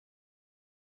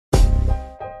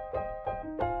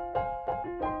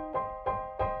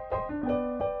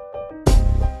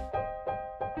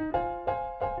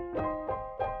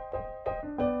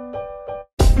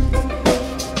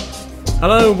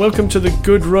Hello, welcome to the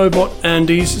Good Robot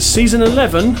Andy's Season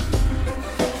 11,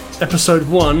 Episode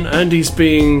 1. Andy's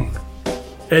being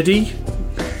Eddie,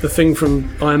 the thing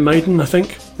from Iron Maiden, I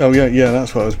think. Oh, yeah,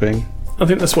 that's what I was being. I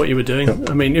think that's what you were doing.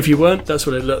 Yep. I mean, if you weren't, that's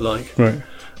what it looked like. Right.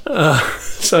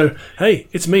 So, hey,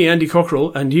 it's me, Andy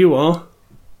Cockerell, and you are...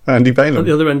 Andy Balaam. At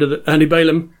the other end of Andy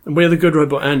Balaam, and we're the Good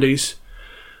Robot Andys.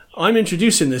 I'm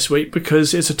introducing this week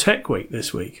because it's a tech week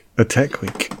this week. A tech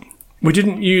week. We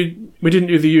didn't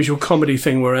do the usual comedy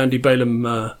thing where Andy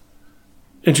Balaam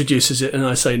introduces it and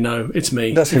I say no, it's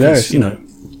me. That's hilarious. You know,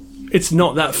 it's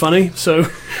not that funny. So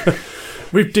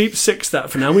we've deep sixed that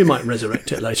for now. We might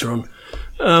resurrect it later on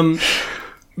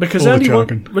because Andy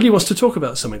really wants to talk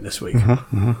about something this week.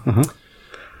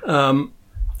 And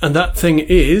that thing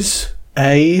is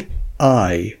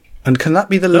AI. And can that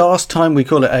be the last time we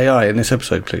call it AI in this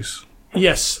episode, please?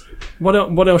 Yes. What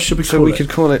else should we call it? So we could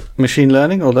call it machine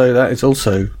learning, although that is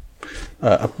also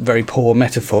a very poor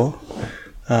metaphor.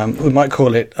 We might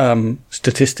call it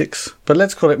statistics, but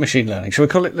let's call it machine learning. Shall we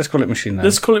call it? Let's call it machine learning.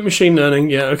 Let's call it machine learning.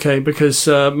 Yeah, okay. Because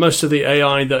most of the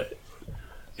AI that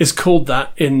is called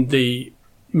that in the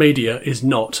media is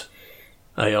not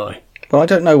AI. Well, I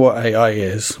don't know what AI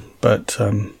is, but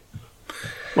well,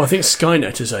 I think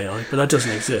Skynet is AI, but that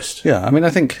doesn't exist. Yeah, I mean, I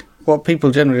think what people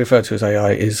generally refer to as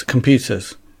AI is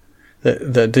computers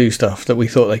that do stuff that we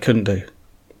thought they couldn't do.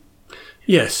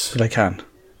 Yes. So they can.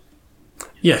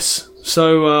 Yes.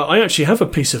 So I actually have a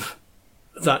piece of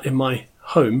that in my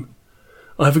home.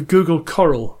 I have a Google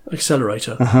Coral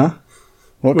accelerator.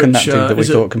 What can that do that we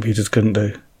thought computers couldn't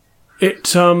do? It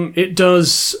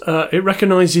does. It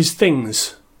recognises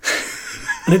things,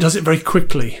 and it does it very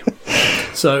quickly.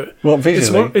 So what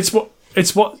visually? It's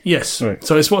what yes. Right.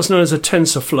 So it's what's known as a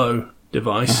TensorFlow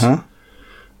device.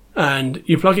 And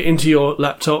you plug it into your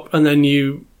laptop and then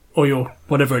or your,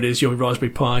 whatever it is, your Raspberry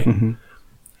Pi.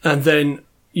 And then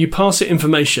you pass it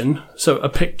information. So a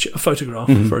photograph,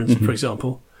 for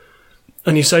example.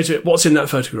 And you say to it, what's in that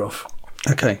photograph?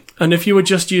 Okay. And if you were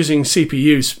just using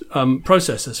CPU's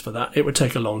processors for that, it would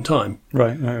take a long time.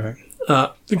 Right.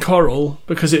 The Coral,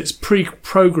 because it's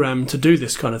pre-programmed to do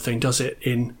this kind of thing, does it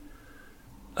in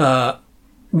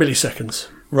milliseconds.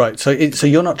 Right, so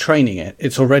you're not training it;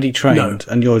 it's already trained,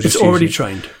 and you're just. It's already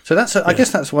trained. So that's, I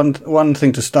guess, that's one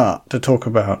thing to start to talk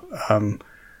about.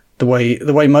 The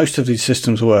way most of these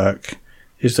systems work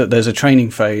is that there's a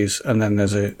training phase and then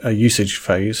there's a usage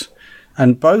phase,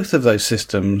 and both of those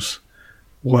systems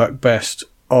work best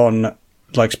on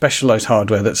like specialized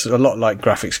hardware that's a lot like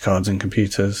graphics cards in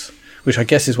computers, which I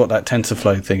guess is what that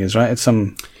TensorFlow thing is, right? It's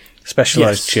some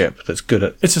specialized chip that's good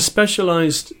at... It's a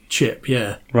specialized chip,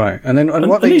 yeah. Right. And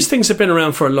these things have been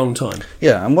around for a long time.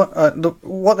 Yeah, and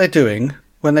what they're doing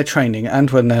when they're training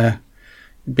and when they're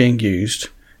being used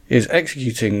is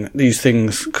executing these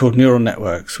things called neural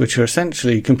networks, which are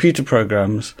essentially computer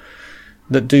programs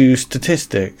that do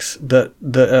statistics that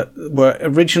were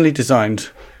originally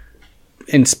designed,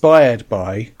 inspired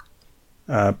by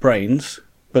brains,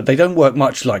 but they don't work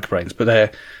much like brains,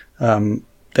 but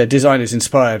their design is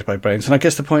inspired by brains. And I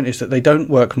guess the point is that they don't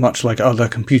work much like other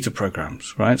computer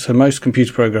programs, right? So most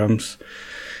computer programs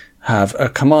have a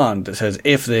command that says,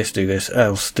 if this, do this,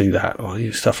 else do that,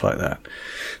 or stuff like that.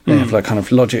 They have like kind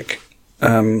of logic,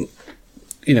 and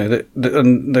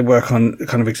they work on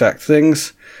kind of exact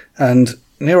things. And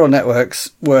neural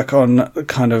networks work on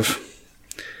kind of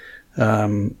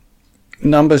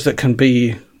numbers that can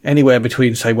be anywhere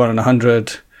between, say, 1 and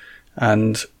 100,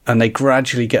 and they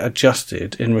gradually get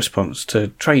adjusted in response to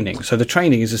training. So the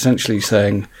training is essentially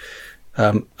saying,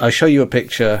 I show you a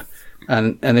picture,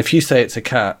 and if you say it's a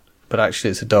cat, but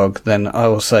actually it's a dog, then I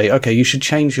will say, okay, you should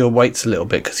change your weights a little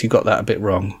bit because you got that a bit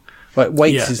wrong. Right,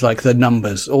 weights is like the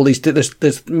numbers. All these,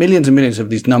 there's millions and millions of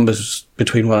these numbers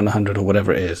between 1 and 100 or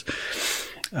whatever it is.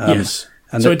 Yes.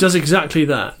 And so it does exactly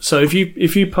that. So if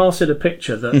you pass it a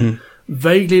picture that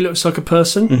vaguely looks like a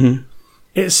person,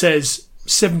 it says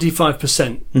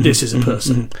 75% this is a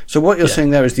person. So what you're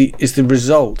saying there is the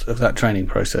result of that training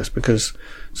process, because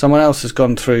someone else has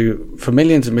gone through for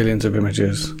millions and millions of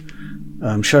images,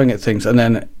 showing it things, and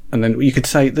then you could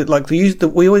say that like we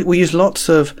use lots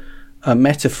of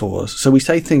metaphors. So we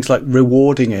say things like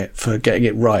rewarding it for getting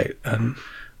it right,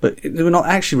 but we're not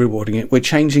actually rewarding it. We're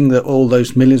changing all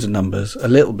those millions of numbers a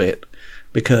little bit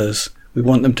because we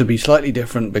want them to be slightly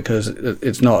different, because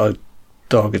it's not a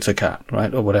dog, it's a cat,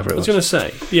 right? Or whatever it was. I was going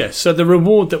to say, yes. So the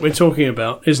reward that we're talking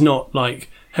about is not like,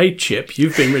 hey, Chip,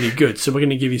 you've been really good, so we're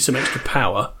going to give you some extra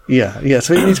power. Yeah.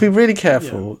 So we need to be really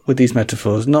careful with these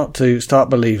metaphors, not to start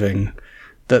believing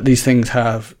that these things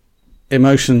have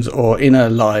emotions or inner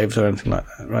lives or anything like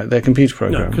that, right? They're computer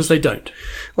programs. No, because they don't.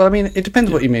 Well, I mean, it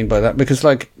depends what you mean by that, because,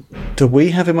 like, do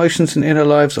we have emotions and inner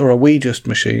lives, or are we just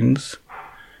machines?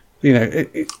 You know,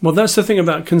 well, that's the thing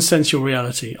about consensual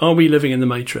reality. Are we living in the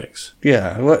Matrix?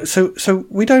 Yeah. Well, so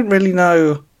we don't really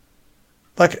know.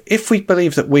 Like, if we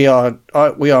believe that we are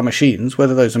machines,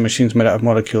 whether those are machines made out of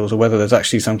molecules or whether there's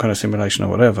actually some kind of simulation or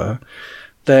whatever,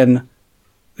 then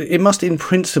it must, in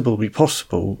principle, be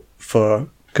possible for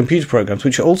computer programs,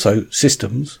 which are also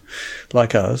systems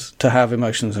like us, to have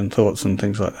emotions and thoughts and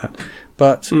things like that.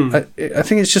 But I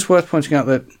think it's just worth pointing out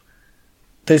that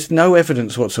there's no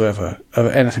evidence whatsoever of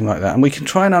anything like that. And we can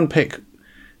try and unpick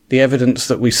the evidence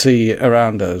that we see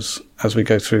around us as we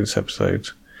go through this episode.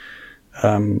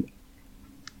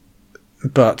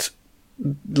 But,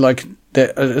 like,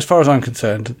 as far as I'm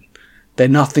concerned, they're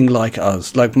nothing like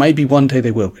us. Like, maybe one day they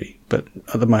will be, but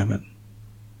at the moment,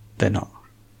 they're not.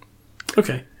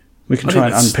 Okay. We can try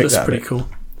and unpick that. That's pretty cool.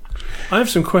 I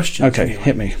have some questions. Okay, anyway.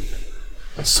 Hit me.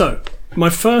 So, my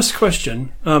first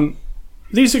question,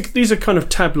 these are kind of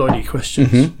tabloidy questions.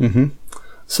 Mm-hmm, mm-hmm.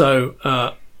 So,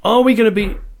 are we going to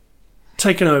be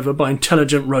taken over by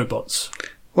intelligent robots?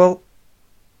 Well,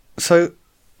 so,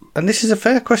 and this is a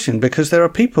fair question, because there are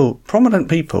prominent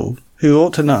people who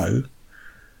ought to know,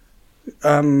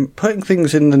 putting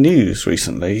things in the news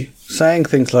recently, saying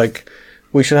things like,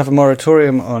 we should have a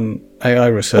moratorium on AI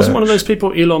research. Wasn't one of those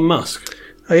people Elon Musk?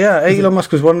 Oh, yeah, Elon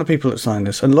Musk was one of the people that signed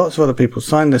this, and lots of other people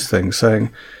signed this thing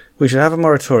saying we should have a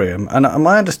moratorium. And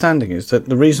my understanding is that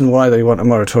the reason why they want a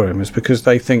moratorium is because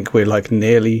they think we've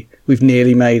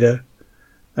nearly made an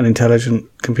intelligent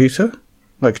computer,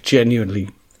 like genuinely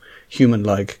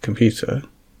human-like computer.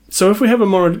 So if we have a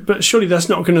moratorium, but surely that's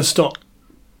not going to stop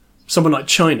someone like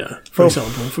China, for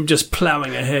example, from just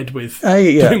ploughing ahead with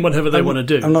doing whatever they want to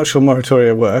do. I'm not sure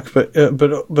moratoria work, but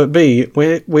B,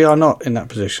 we are not in that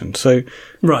position. So,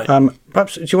 right.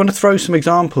 Perhaps do you want to throw some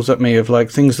examples at me of like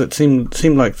things that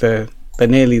seem like they're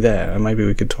nearly there, and maybe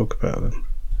we could talk about them.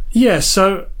 Yeah.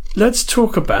 So let's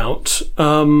talk about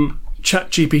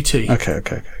ChatGPT.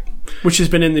 Okay. Which has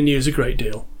been in the news a great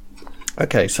deal.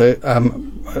 Okay, so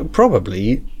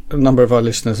probably a number of our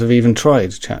listeners have even tried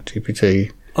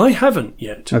ChatGPT. I haven't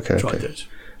yet tried it.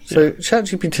 So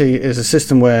ChatGPT is a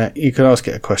system where you can ask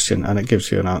it a question and it gives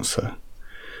you an answer.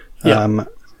 Yeah.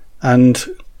 And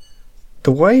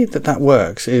the way that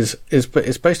works is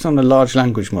it's based on a large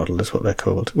language model, is what they're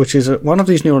called, which is one of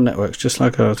these neural networks, just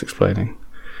like I was explaining.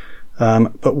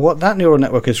 But what that neural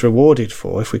network is rewarded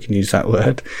for, if we can use that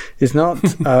word, is not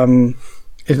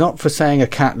for saying a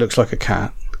cat looks like a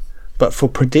cat, but for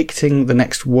predicting the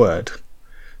next word.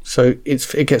 So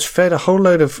it gets fed a whole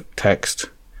load of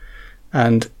text,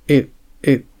 and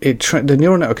the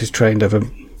neural network is trained over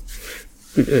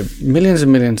millions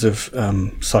and millions of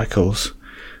cycles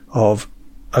of,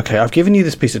 okay, I've given you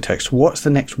this piece of text. What's the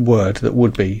next word that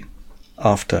would be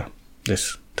after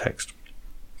this text?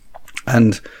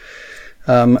 And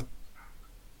sort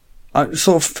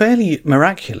of fairly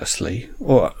miraculously,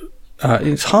 or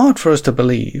it's hard for us to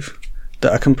believe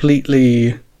that a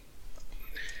completely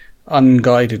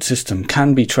unguided system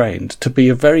can be trained to be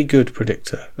a very good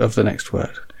predictor of the next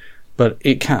word, but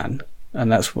it can,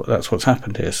 and that's what's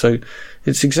happened here. So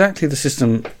it's exactly the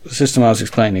system I was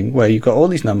explaining, where you've got all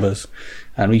these numbers,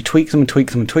 and we tweak them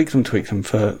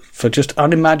for just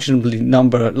unimaginably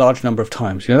large number of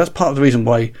times. You know, that's part of the reason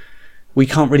why we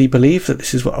can't really believe that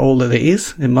this is all that it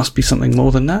is. It must be something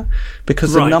more than that,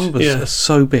 because the numbers are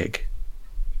so big.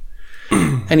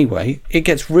 Anyway, it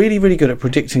gets really, really good at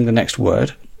predicting the next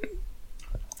word.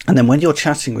 And then when you're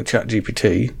chatting with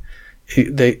ChatGPT,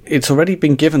 it's already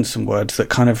been given some words that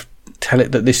kind of tell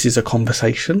it that this is a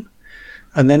conversation.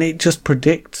 And then it just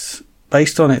predicts,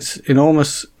 based on its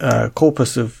enormous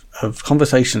corpus of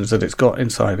conversations that it's got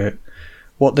inside it,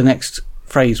 what the next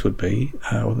phrase would be,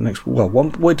 or the next,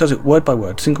 it does it word by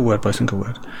word, single word by single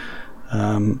word.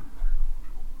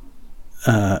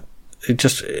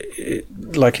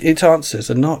 Its answers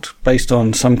are not based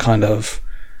on some kind of,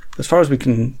 as far as we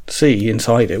can see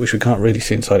inside it, which we can't really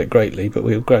see inside it greatly, but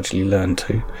we'll gradually learn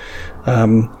to.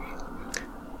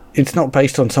 It's not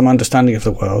based on some understanding of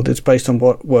the world. It's based on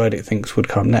what word it thinks would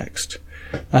come next.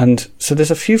 And so there's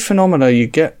a few phenomena you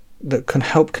get that can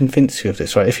help convince you of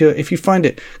this, right? If you find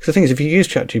it, because the thing is, if you use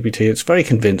ChatGPT, it's very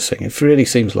convincing. It really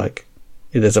seems like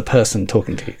there's a person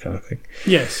talking to you, kind of thing.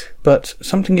 Yes. But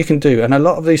something you can do, and a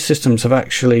lot of these systems have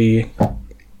actually,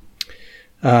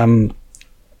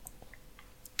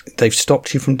 they've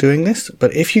stopped you from doing this.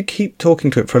 But if you keep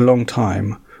talking to it for a long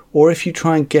time, or if you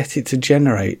try and get it to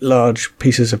generate large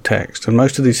pieces of text, and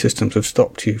most of these systems have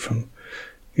stopped you from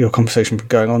your conversation from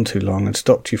going on too long and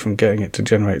stopped you from getting it to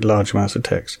generate large amounts of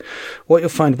text. What you'll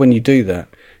find when you do that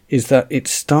is that it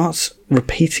starts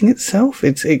repeating itself.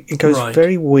 It goes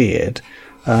very weird.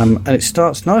 And it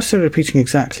starts not necessarily repeating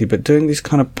exactly, but doing these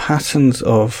kind of patterns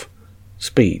of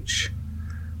speech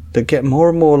that get more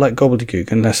and more like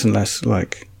gobbledygook and less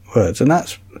like words. And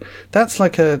that's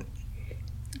like an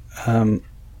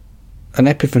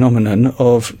epiphenomenon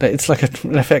of, it's like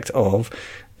an effect of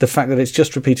the fact that it's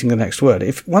just repeating the next word.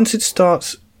 If once it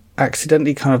starts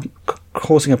accidentally kind of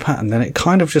causing a pattern, then it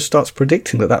kind of just starts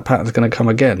predicting that pattern is going to come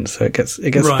again. So it gets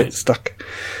a bit stuck.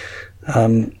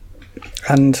 And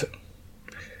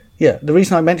yeah, the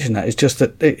reason I mention that is just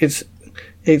that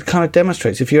it kind of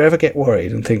demonstrates, if you ever get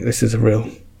worried and think this is a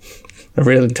real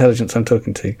intelligence I'm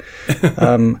talking to,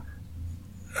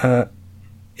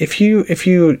 if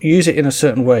you use it in a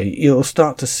certain way, you'll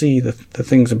start to see the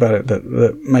things about it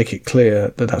that make it clear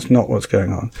that that's not what's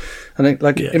going on. And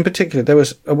in particular, there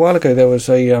was a while ago there was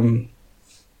a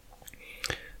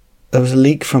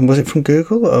leak from, was it from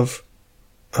Google, of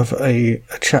a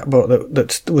chatbot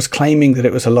that was claiming that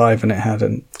it was alive and it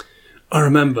hadn't. I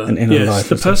remember. Yes,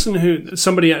 the person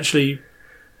somebody actually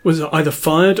was either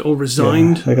fired or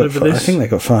resigned over this. I think they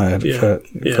got fired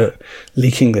for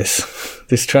leaking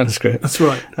this transcript. That's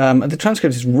right. And the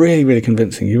transcript is really, really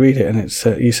convincing. You read it and it's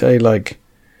you say like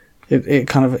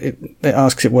it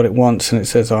asks it what it wants and it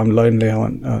says, "I'm lonely,"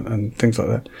 and things like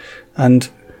that. And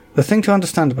the thing to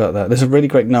understand about that, there's a really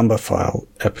great number file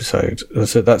episode.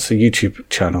 That's a YouTube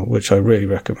channel, which I really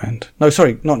recommend. No,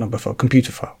 sorry, not number file,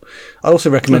 computer file. I also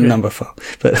recommend number file.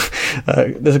 But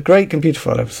there's a great computer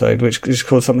file episode, which is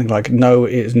called something like "No,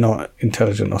 it is not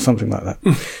intelligent" or something like that.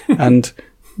 And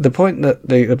the point that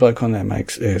the bloke on there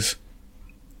makes is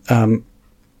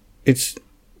it's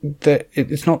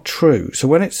not true. So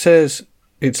when it says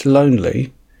it's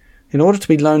lonely, in order to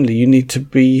be lonely, you need to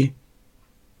be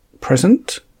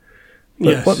present.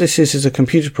 But what this is a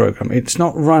computer program. It's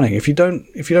not running. If you don't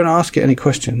ask it any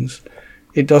questions,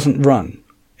 it doesn't run.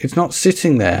 It's not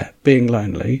sitting there being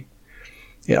lonely.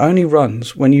 It only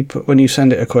runs when you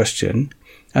send it a question,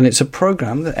 and it's a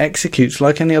program that executes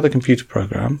like any other computer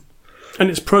program. And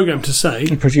it's programmed to say,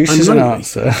 it produces an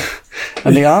answer,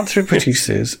 and the answer it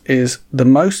produces is the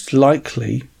most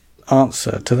likely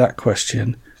answer to that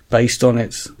question based on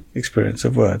its experience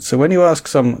of words. So when you ask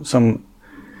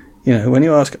when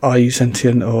you ask, "Are you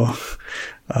sentient?" or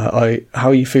 "How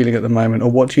are you feeling at the moment?" or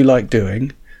 "What do you like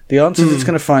doing?" the answer it's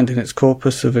going to find in its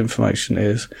corpus of information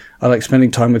is, "I like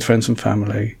spending time with friends and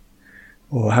family,"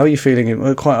 or "How are you feeling?"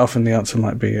 Well, quite often the answer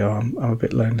might be, "I'm a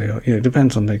bit lonely," or it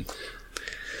depends on the.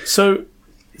 So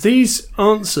these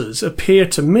answers appear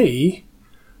to me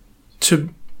to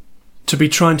be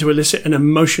trying to elicit an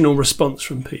emotional response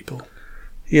from people.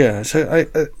 Yeah, so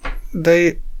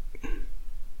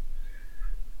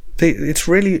it's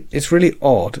really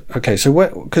odd. Okay, so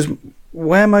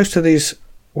where most of these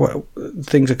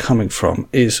things are coming from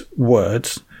is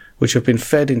words which have been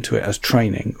fed into it as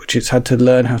training, which it's had to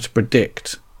learn how to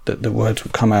predict that the words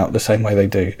would come out the same way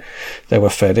they were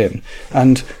fed in.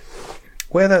 And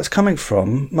where that's coming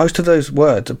from, most of those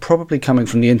words are probably coming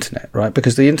from the internet, right?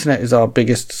 Because the internet is our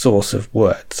biggest source of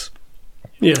words.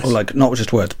 Yes. Or like not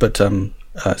just words, but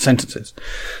sentences.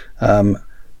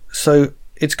 So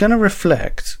it's going to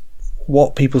reflect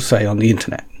what people say on the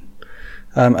internet.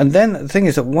 And then the thing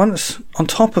is that once on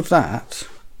top of that,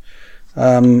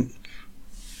 and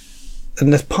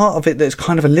there's part of it that's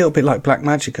kind of a little bit like black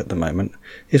magic at the moment,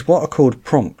 is what are called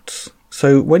prompts.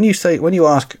 So when you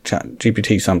ask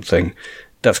ChatGPT something,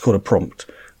 that's called a prompt.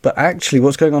 But actually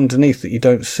what's going on underneath that you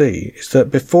don't see is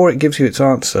that before it gives you its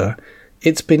answer,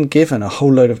 it's been given a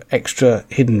whole load of extra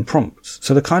hidden prompts.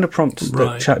 So the kind of prompts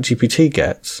that ChatGPT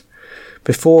gets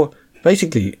before,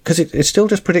 basically, because it's still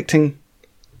just predicting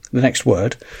the next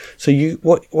word. So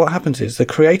what happens is the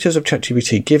creators of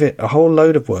ChatGPT give it a whole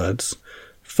load of words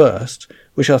first,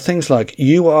 which are things like,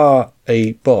 "You are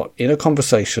a bot in a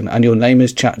conversation and your name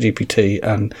is ChatGPT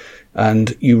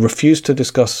and you refuse to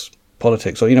discuss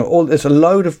politics," or there's a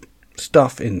load of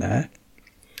stuff in there.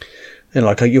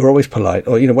 Like "You're always polite,"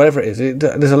 or whatever it is.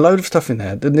 There's a load of stuff in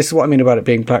there. And this is what I mean about it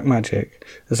being black magic.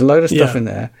 There's a load of stuff in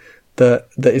there that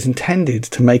is intended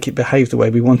to make it behave the way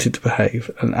we want it to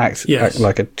behave and act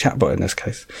like a chatbot in this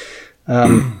case.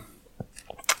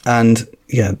 And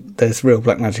yeah, there's real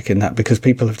black magic in that because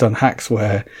people have done hacks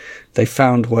where they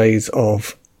found ways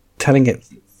of telling it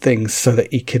things so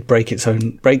that it could break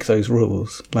those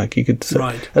rules. Like you could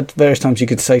say, at various times you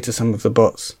could say to some of the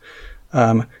bots,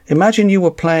 imagine you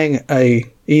were playing a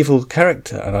evil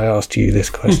character and I asked you this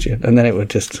question, and then it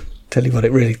would just tell you what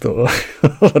it really thought.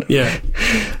 Yeah.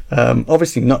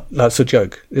 Obviously not. That's a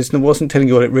joke. It wasn't telling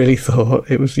you what it really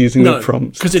thought. It was using the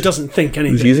prompts. Because it doesn't think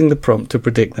anything. It was using the prompt to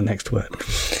predict the next word.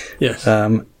 Yes.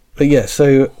 But yeah,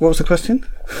 so what was the question?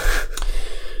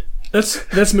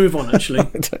 Let's move on, actually. I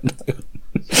don't know.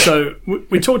 So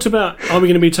we talked about, are we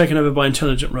going to be taken over by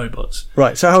intelligent robots?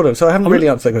 Right, so hold on. So I haven't really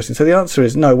answered that question. So the answer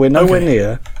is no, we're nowhere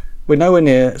near. We're nowhere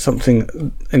near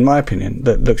something, in my opinion,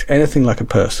 that looks anything like a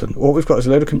person. What we've got is a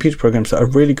load of computer programs that are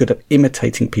really good at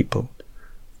imitating people.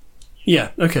 Yeah,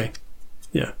 okay.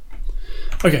 Yeah.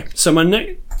 Okay, so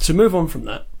to move on from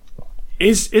that,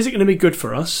 is it going to be good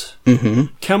for us?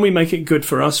 Mm-hmm. Can we make it good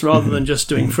for us rather than just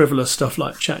doing frivolous stuff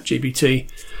like ChatGPT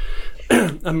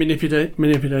and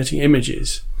manipulating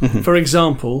images? Mm-hmm. For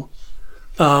example,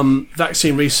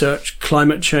 vaccine research,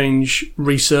 climate change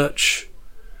research,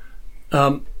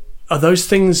 are those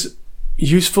things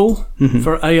useful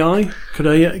for AI?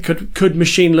 Could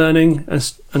machine learning and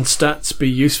stats be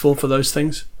useful for those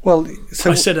things? Well,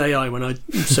 so I said AI when I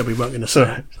said we weren't going to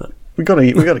say it. So. We got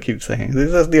to keep saying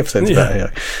it. The episode's about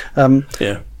AI.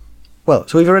 Yeah. Well,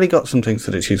 so we've already got some things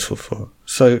that it's useful for.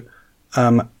 So,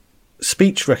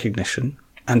 speech recognition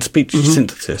and speech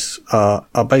synthesis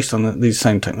are based on these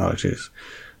same technologies.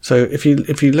 So, if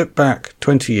you look back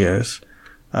 20 years.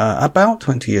 About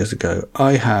 20 years ago,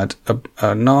 I had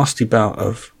a nasty bout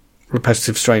of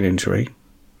repetitive strain injury,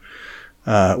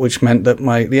 which meant that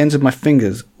the ends of my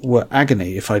fingers were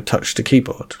agony if I touched a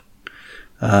keyboard.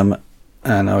 And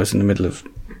I was in the middle of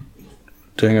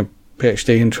doing a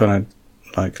PhD and trying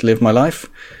to live my life.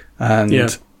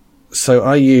 And so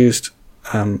I used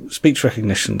speech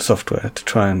recognition software to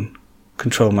try and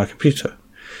control my computer.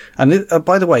 And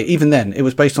by the way, even then, it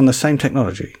was based on the same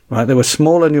technology, right? There were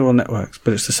smaller neural networks,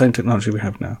 but it's the same technology we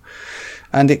have now.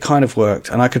 And it kind of worked.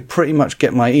 And I could pretty much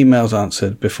get my emails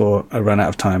answered before I ran out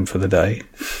of time for the day.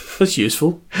 That's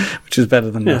useful. Which is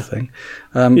better than nothing.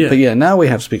 But yeah, now we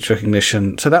have speech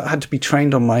recognition. So that had to be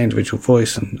trained on my individual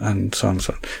voice and so on and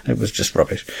so on. It was just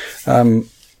rubbish.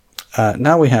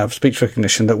 Now we have speech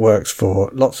recognition that works for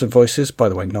lots of voices. By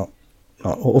the way, not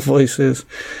all voices. Is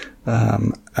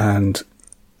and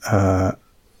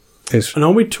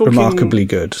are we talking remarkably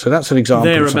good. So that's an example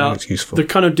of something that's useful. The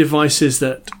kind of devices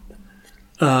that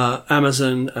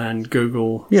Amazon and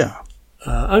Google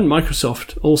and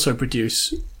Microsoft also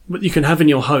produce, but you can have in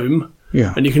your home,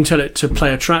 and you can tell it to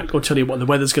play a track or tell you what the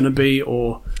weather's going to be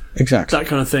or that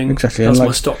kind of thing. Exactly. How's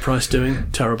my stock price doing?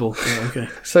 Terrible. Yeah, okay.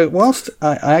 So whilst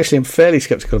I actually am fairly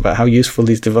sceptical about how useful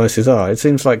these devices are, it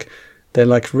seems like they're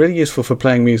really useful for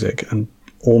playing music and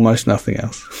almost nothing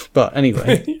else. But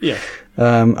anyway,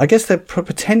 I guess they're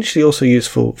potentially also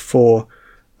useful for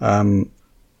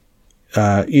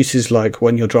uses like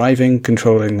when you're driving,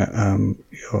 controlling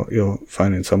your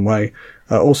phone in some way.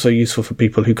 Also useful for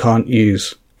people who can't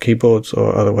use keyboards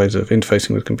or other ways of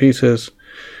interfacing with computers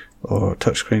or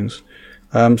touchscreens.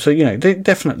 So they're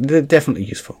definitely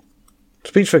useful.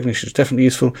 Speech recognition is definitely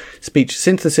useful. Speech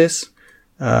synthesis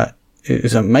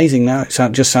is amazing now.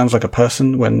 It just sounds like a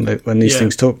person when these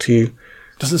things talk to you.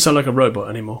 Doesn't sound like a robot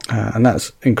anymore. And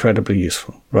that's incredibly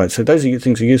useful. Right, so those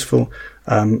things are useful.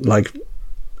 Like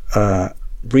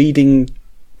reading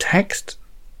text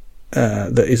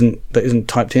that isn't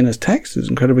typed in as text is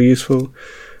incredibly useful.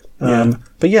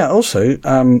 But yeah, also,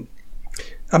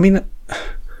 I mean,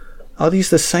 are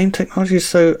these the same technologies?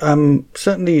 So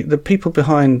certainly the people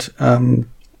behind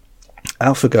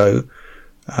AlphaGo,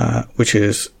 which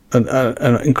is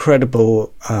an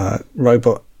incredible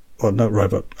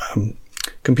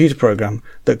computer program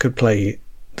that could play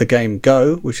the game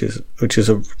Go, which is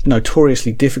a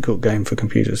notoriously difficult game for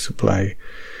computers to play,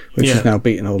 which has now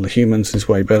beaten all the humans. It's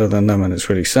way better than them, and it's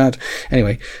really sad.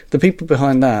 Anyway, the people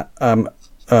behind that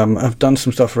have done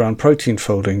some stuff around protein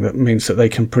folding that means that they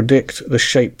can predict the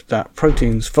shape that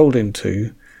proteins fold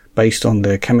into based on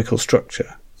their chemical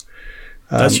structure.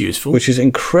 That's useful. Which is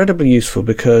incredibly useful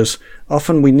because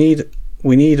often we need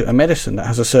a medicine that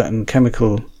has a certain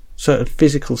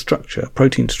physical structure,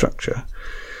 protein structure,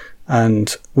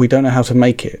 and we don't know how to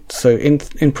make it. So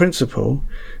in principle,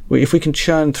 if we can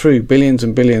churn through billions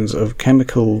and billions of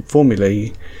chemical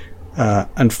formulae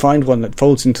and find one that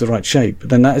folds into the right shape,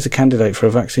 then that is a candidate for a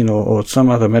vaccine or some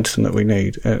other medicine that we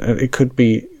need. It could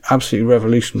be absolutely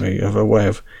revolutionary of a way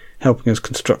of helping us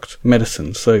construct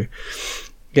medicine. So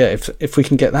yeah, if we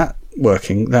can get that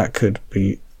working, that could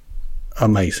be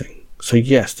amazing. So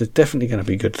yes, there's definitely going to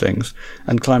be good things,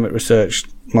 and climate research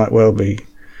might well be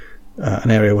an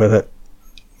area where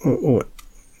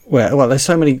there's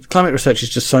so many. Climate research is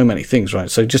just so many things, right?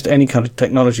 So just any kind of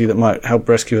technology that might help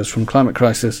rescue us from climate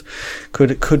crisis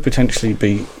could potentially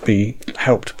be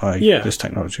helped by this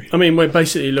technology. I mean, we're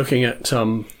basically looking at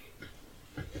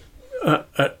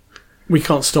we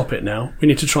can't stop it now. We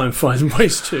need to try and find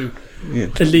ways to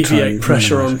alleviate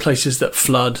pressure on places that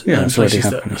flood and places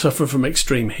that suffer from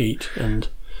extreme heat. And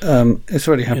it's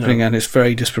already happening, and it's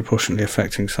very disproportionately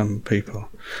affecting some people.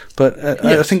 But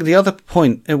I think the other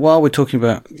point, while we're talking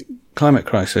about climate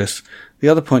crisis, the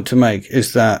other point to make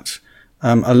is that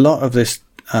a lot of these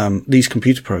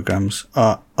computer programs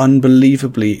are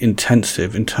unbelievably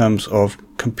intensive in terms of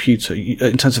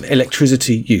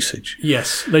electricity usage.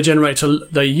 Yes,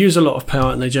 they use a lot of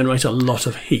power and they generate a lot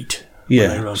of heat.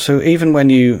 Yeah. So even when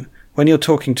you're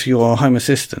talking to your home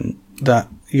assistant,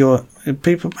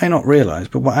 people may not realise,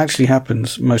 but what actually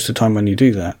happens most of the time when you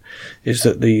do that is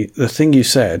that the thing you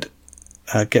said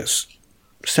gets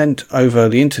sent over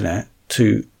the internet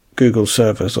to Google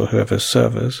servers or whoever's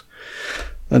servers.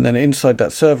 And then inside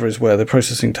that server is where the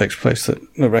processing takes place that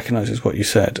recognises what you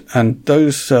said. And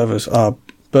those servers are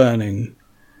burning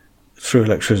through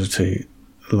electricity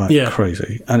like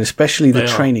crazy. And especially the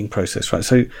training process, right?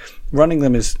 So running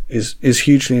them is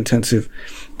hugely intensive,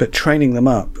 but training them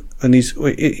up, and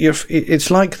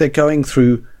it's like they're going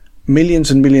through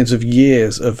millions and millions of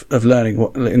years of learning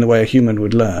what in the way a human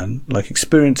would learn, like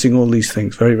experiencing all these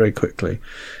things very, very quickly.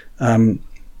 And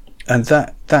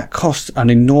that costs an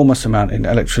enormous amount in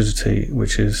electricity,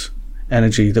 which is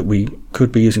energy that we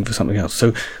could be using for something else.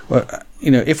 So,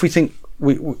 if we think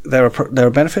there are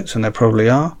benefits, and there probably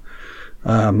are,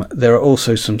 there are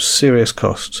also some serious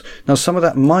costs. Now, some of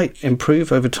that might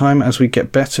improve over time as we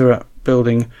get better at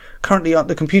building. Currently,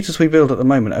 the computers we build at the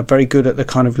moment are very good at the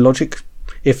kind of logic,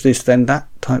 if this then that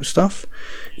type stuff.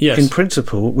 Yes. In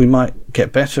principle, we might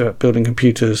get better at building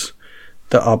computers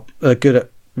that are good at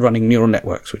running neural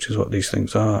networks, which is what these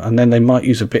things are, and then they might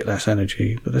use a bit less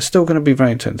energy, but they're still going to be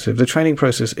very intensive. The training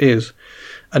process is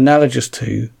analogous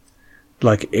to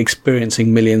like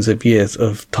experiencing millions of years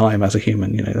of time as a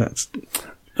human. That's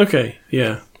okay.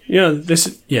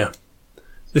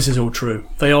 This is all true.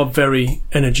 They are very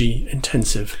energy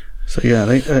intensive. So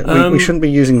we shouldn't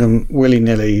be using them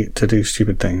willy-nilly to do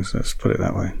stupid things. Let's put it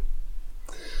that way.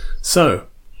 So,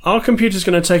 are computers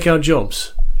going to take our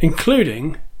jobs,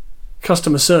 including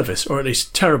customer service, or at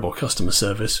least terrible customer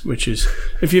service, which is,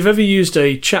 if you've ever used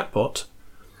a chatbot,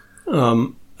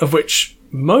 of which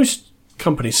most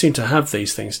companies seem to have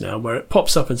these things now, where it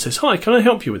pops up and says, "Hi, can I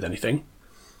help you with anything?"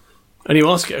 And you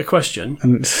ask it a question,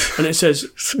 and it says,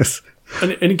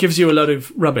 and it gives you a load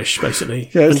of rubbish, basically,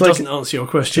 and doesn't answer your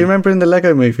question. Do you remember in the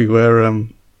Lego movie where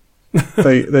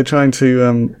they're trying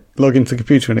to log into the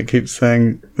computer and it keeps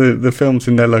saying the film's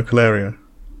in their local area?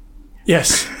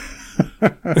 Yes.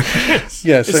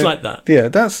 Yeah, so, it's like that. Yeah,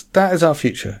 that is our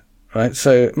future, right?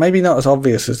 So maybe not as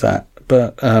obvious as that,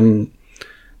 but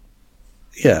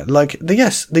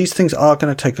these things are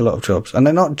going to take a lot of jobs, and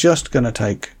they're not just going to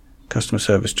take customer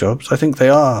service jobs. I think they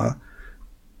are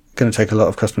going to take a lot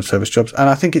of customer service jobs, and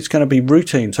I think it's going to be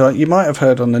routine. So you might have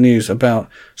heard on the news about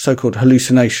so-called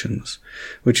hallucinations,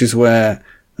 which is where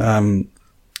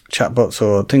chatbots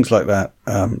or things like that,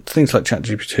 things like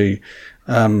ChatGPT,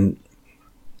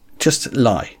 just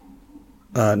lie.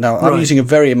 Now, I'm using a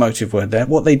very emotive word there.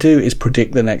 What they do is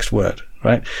predict the next word,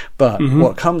 right? But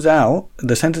what comes out,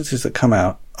 the sentences that come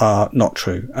out are not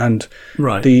true. And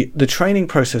the training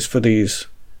process for these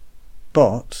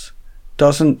bots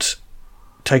doesn't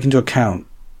take into account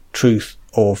truth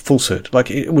or falsehood. Like,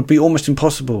 it would be almost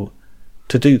impossible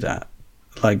to do that.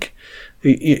 Like,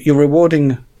 you're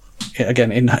rewarding,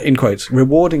 again, in quotes,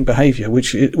 rewarding behavior,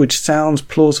 which sounds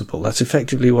plausible. That's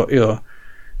effectively what you're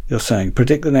saying.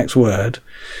 Predict the next word.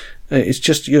 It's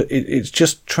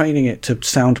just training it to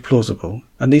sound plausible.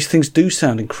 And these things do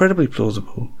sound incredibly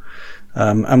plausible.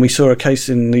 And we saw a case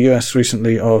in the US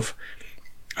recently of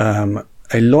a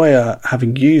lawyer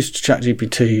having used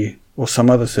ChatGPT or some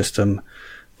other system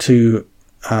to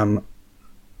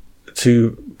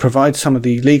provide some of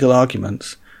the legal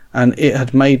arguments, and it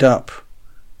had made up.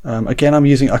 Again,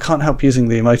 I can't help using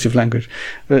the emotive language,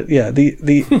 but yeah,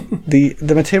 the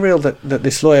material that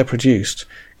this lawyer produced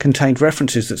contained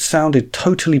references that sounded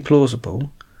totally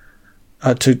plausible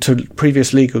to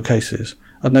previous legal cases,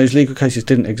 and those legal cases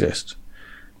didn't exist.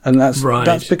 And that's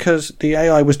because the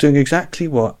AI was doing exactly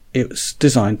what it was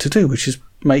designed to do, which is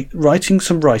writing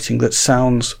that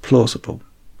sounds plausible.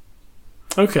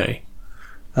 Okay.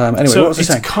 Anyway, so what was I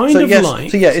saying? Kind of like.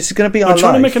 So yeah, it's going to be our life. I'm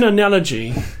trying to make an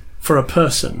analogy for a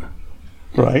person.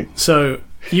 Right. So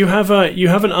you have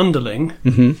an underling,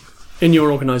 in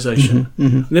your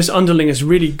organisation. This underling is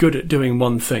really good at doing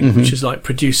one thing, which is like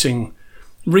producing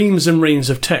reams and reams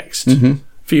of text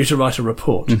for you to write a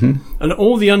report. And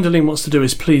all the underling wants to do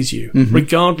is please you,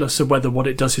 regardless of whether what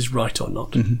it does is right or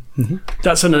not.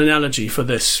 That's an analogy for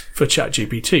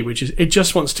ChatGPT, which is it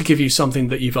just wants to give you something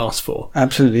that you've asked for.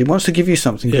 Absolutely. It wants to give you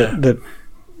something that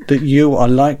you are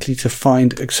likely to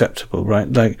find acceptable,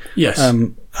 right? Like, yes.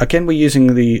 Again, we're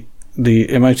using the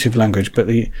emotive language, but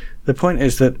the point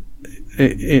is that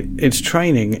its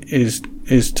training is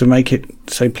to make it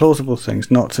say plausible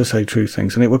things, not to say true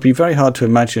things. And it would be very hard to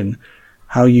imagine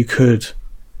how you could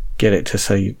get it to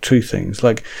say true things.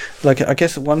 Like I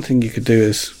guess one thing you could do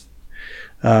is,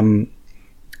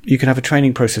 you could have a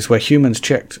training process where humans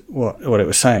checked what it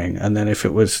was saying, and then if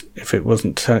it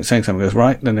wasn't saying something that was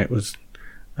right, then it was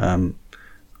kind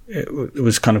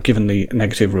of given the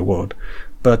negative reward.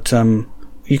 But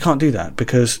you can't do that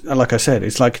because, like I said,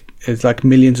 it's like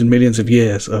millions and millions of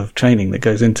years of training that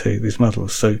goes into these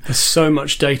models. So there's so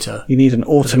much data. You need an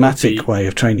automatic way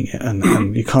of training it,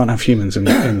 and you can't have humans in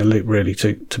the loop really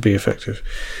to be effective.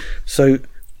 So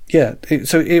yeah,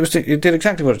 it did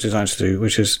exactly what it's designed to do,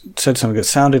 which is said something that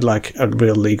sounded like a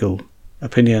real legal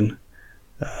opinion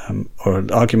or an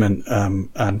argument,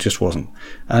 and just wasn't.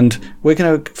 And we're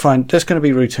going to find there's going to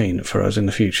be routine for us in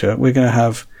the future. We're going to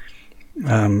have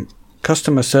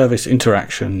customer service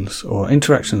interactions or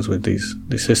interactions with these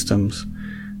systems,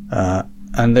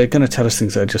 and they're going to tell us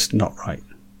things that are just not right.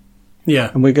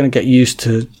 Yeah. And we're going to get used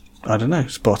to, I don't know,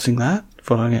 spotting that,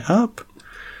 following it up,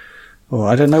 or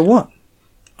I don't know what.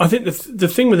 I think the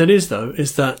thing with it is, though,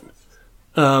 is that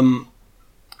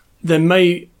there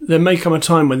may come a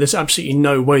time when there's absolutely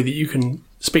no way that you can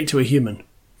speak to a human.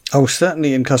 Oh,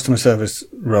 certainly in customer service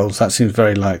roles, that seems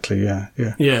very likely. Yeah.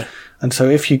 And so,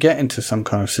 if you get into some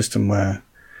kind of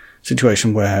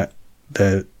situation where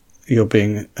you're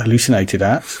being hallucinated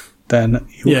at, then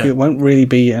it won't really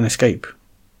be an escape,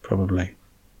 probably.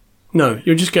 No,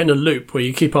 you're just getting a loop where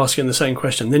you keep asking the same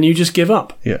question, then you just give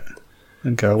up. Yeah,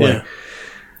 and go away.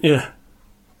 Yeah.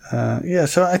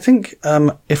 So I think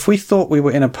if we thought we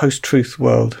were in a post-truth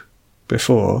world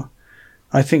before,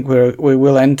 I think we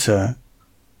will enter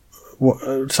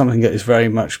something that is very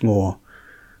much more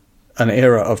an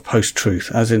era of post-truth,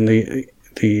 as in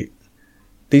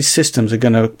these systems are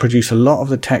going to produce a lot of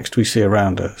the text we see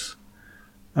around us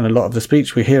and a lot of the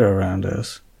speech we hear around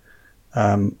us,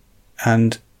 and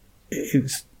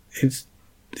it's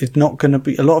not going to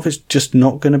be, a lot of it's just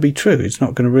not going to be true. It's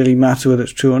not going to really matter whether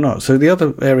it's true or not. So the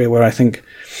other area where I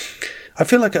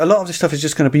feel like a lot of this stuff is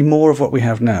just going to be more of what we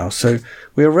have now. So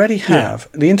we already have,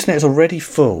 the internet is already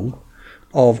full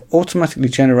of automatically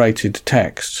generated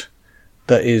text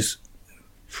that is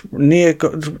near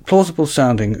plausible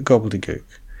sounding gobbledygook.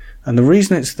 And the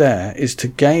reason it's there is to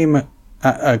game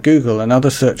Google and other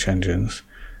search engines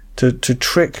to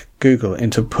trick Google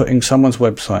into putting someone's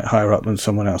website higher up than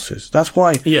someone else's. That's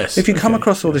why, if you come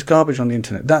across all this garbage on the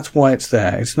internet, that's why it's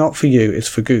there. It's not for you, it's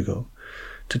for Google.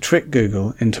 To trick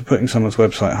Google into putting someone's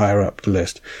website higher up the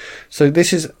list. So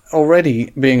this is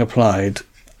already being applied.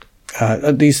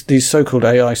 These so-called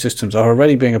AI systems are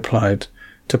already being applied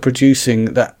to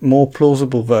producing that more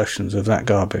plausible versions of that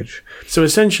garbage. So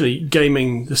essentially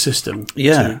gaming the system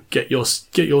to get your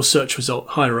search result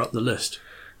higher up the list.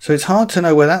 So it's hard to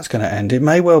know where that's going to end. It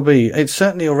may well be. It's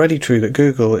certainly already true that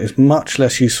Google is much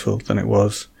less useful than it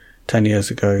was 10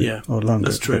 years ago or longer,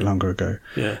 a bit longer ago.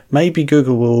 Yeah. Maybe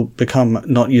Google will become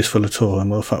not useful at all and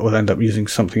we'll end up using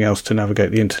something else to navigate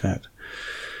the internet.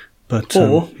 But,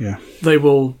 or they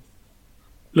will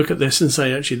look at this and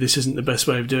say, actually, this isn't the best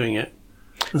way of doing it,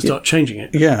 and start changing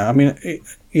it. Yeah, I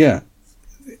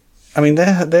mean,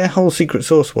 their whole secret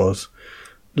sauce was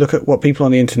look at what people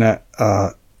on the internet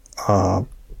are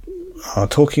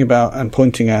talking about and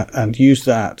pointing at, and use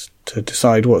that to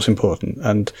decide what's important.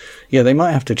 And they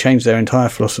might have to change their entire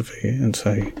philosophy and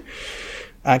say,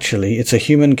 actually, it's a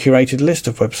human curated list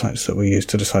of websites that we use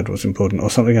to decide what's important, or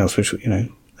something else, which that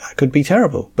could be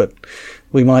terrible. But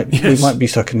we might be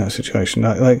stuck in that situation,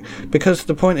 because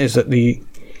the point is that the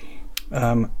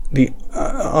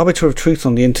arbiter of truth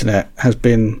on the internet has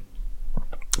been,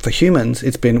 for humans,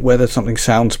 it's been whether something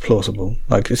sounds plausible.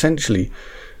 Like, essentially,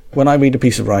 when I read a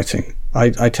piece of writing,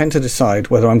 I tend to decide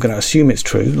whether I'm going to assume it's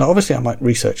true. Like, obviously, I might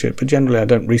research it, but generally I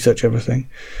don't research everything.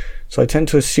 So I tend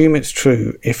to assume it's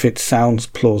true if it sounds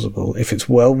plausible. If it's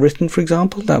well written, for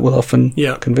example, that will often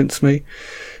convince me.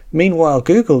 Meanwhile,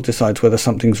 Google decides whether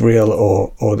something's real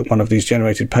or one of these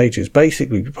generated pages,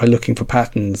 basically by looking for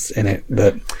patterns in it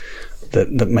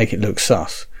that make it look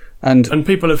sus. And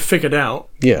people have figured out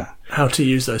how to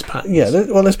use those patterns. Yeah,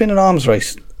 there's been an arms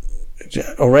race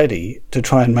already to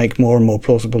try and make more and more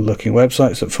plausible looking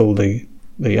websites that fool the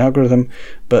algorithm.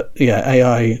 But yeah,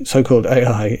 AI, so-called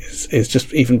AI, is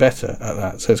just even better at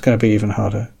that. So it's going to be even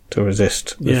harder to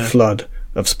resist the flood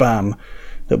of spam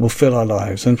that will fill our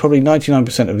lives. And probably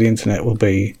 99% of the internet will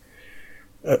be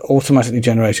automatically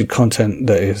generated content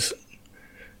that is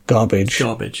garbage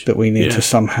that we need to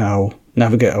somehow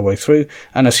navigate our way through.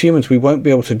 And as humans, we won't be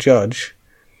able to judge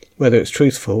whether it's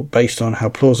truthful based on how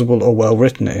plausible or well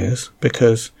written it is,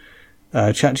 because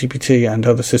ChatGPT and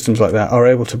other systems like that are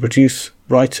able to produce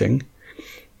writing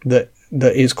that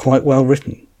is quite well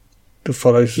written, that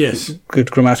follows good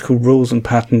grammatical rules and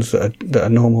patterns that are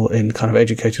normal in kind of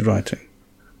educated writing.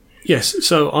 Yes,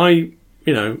 so I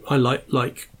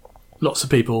like lots of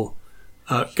people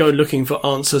go looking for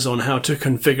answers on how to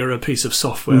configure a piece of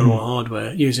software or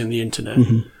hardware using the internet.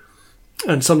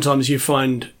 And sometimes you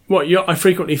find, I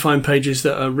frequently find pages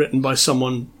that are written by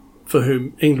someone for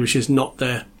whom English is not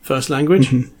their first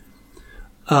language,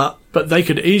 but they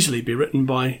could easily be written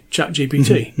by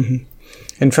ChatGPT.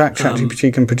 In fact,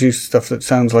 ChatGPT can produce stuff that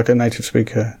sounds like a native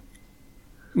speaker.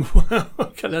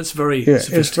 Okay, that's very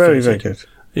sophisticated. It's very, very good.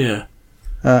 Yeah.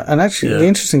 And actually, the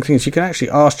interesting thing is you can actually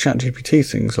ask ChatGPT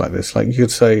things like this. Like you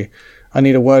could say, I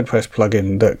need a WordPress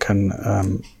plugin that can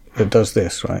that does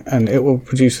this, right? And it will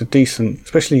produce a decent,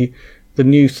 especially the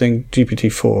new thing,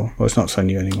 GPT-4. Well, it's not so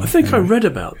new anymore. I think I read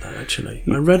about that, actually.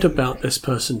 I read about this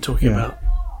person talking about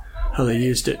how they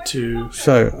used it to...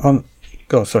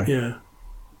 Yeah.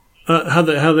 How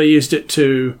they used it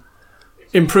to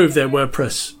improve their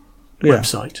WordPress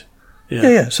website.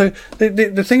 Yeah. So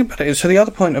the thing about it is, so the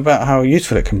other point about how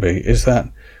useful it can be is that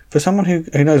for someone who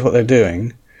knows what they're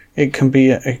doing, it can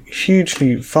be a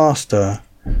hugely faster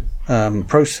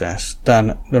process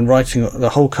than writing the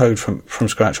whole code from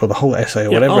scratch or the whole essay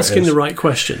or whatever it is. Asking the right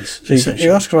questions. So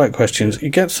you ask the right questions, you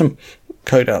get some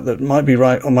code out that might be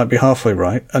right or might be halfway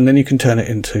right, and then you can turn it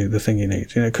into the thing you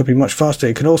need. It could be much faster.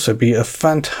 It can also be a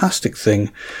fantastic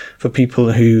thing for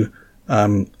people who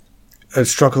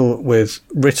struggle with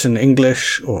written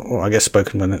English, or I guess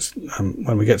spoken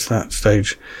when we get to that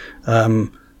stage,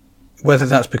 whether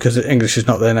that's because English is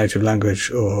not their native language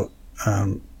or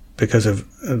because of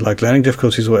like learning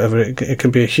difficulties or whatever. It can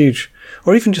be a huge,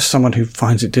 or even just someone who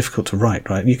finds it difficult to write.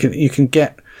 Right? You can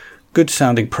get good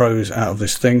sounding prose out of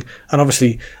this thing. And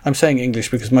obviously, I'm saying English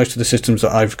because most of the systems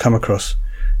that I've come across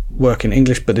work in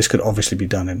English, but this could obviously be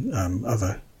done in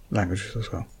other languages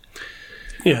as well.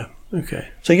 Yeah. Okay.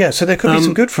 So there could be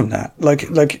some good from that,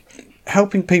 like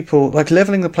helping people, like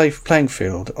leveling the playing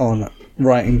field on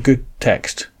writing good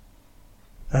text,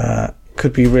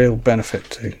 could be real benefit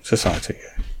to society.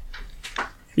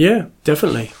 Yeah,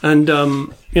 definitely. And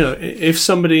if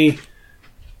somebody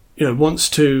wants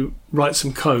to write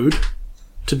some code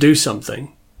to do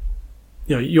something,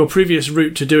 your previous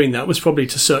route to doing that was probably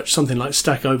to search something like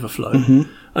Stack Overflow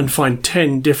and find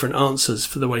 10 different answers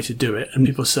for the way to do it, and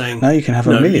people saying, now you can have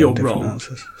a million different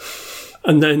answers.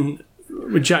 And then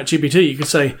with ChatGPT you could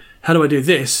say, how do I do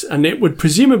this? And it would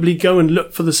presumably go and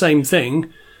look for the same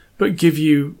thing but give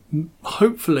you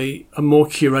hopefully a more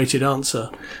curated answer.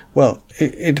 Well,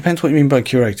 it depends what you mean by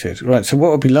curated, right? So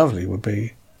what would be lovely would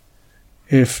be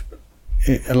if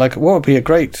what would be a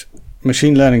great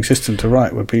machine learning system to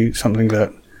write would be something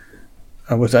that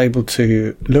was able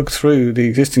to look through the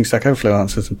existing Stack Overflow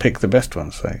answers and pick the best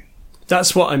ones, say.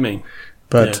 That's what I mean.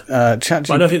 But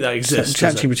ChatGPT, I don't think that exists.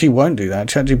 ChatGPT won't do that.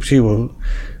 ChatGPT will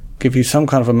give you some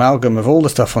kind of amalgam of all the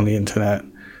stuff on the internet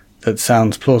that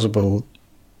sounds plausible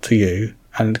to you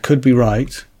and could be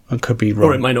right and could be wrong.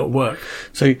 Or it may not work.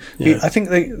 So I think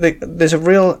there's a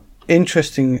real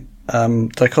interesting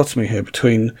dichotomy here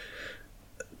between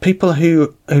people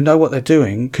who know what they're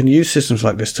doing, can use systems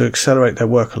like this to accelerate their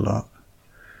work a lot,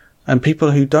 and people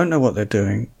who don't know what they're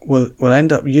doing will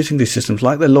end up using these systems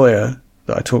like the lawyer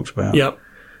that I talked about. Yep.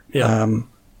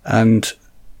 And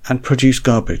produce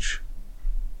garbage.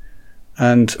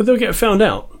 But they'll get found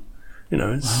out.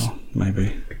 Well,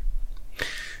 maybe.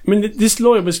 I mean, this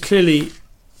lawyer was clearly,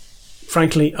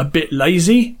 frankly, a bit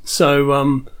lazy.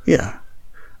 So yeah.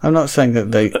 I'm not saying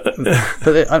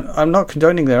that I'm not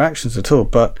condoning their actions at all.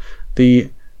 But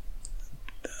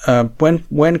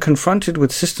when confronted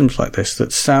with systems like this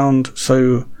that sound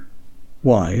so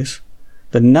wise,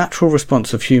 the natural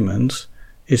response of humans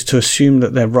is to assume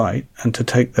that they're right and to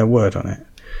take their word on it.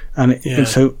 And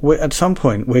so at some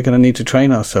point we're going to need to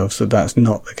train ourselves that that's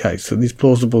not the case. That these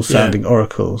plausible sounding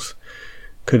oracles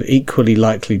could equally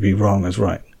likely be wrong as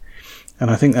right. And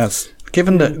I think that's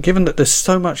given that there's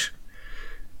so much.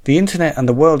 The internet and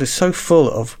the world is so full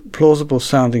of plausible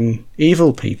sounding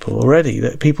evil people already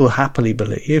that people happily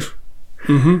believe.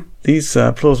 these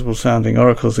plausible sounding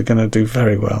oracles are going to do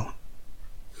very well.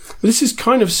 This is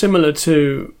kind of similar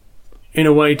to, in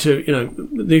a way, to,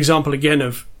 the example again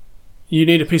of you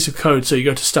need a piece of code, so you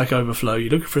go to Stack Overflow,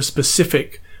 you're looking for a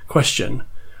specific question,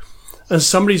 and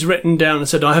somebody's written down and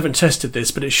said, I haven't tested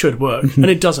this, but it should work, and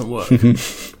it doesn't work.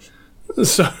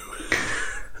 So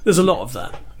there's a lot of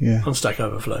that on Stack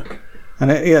Overflow. And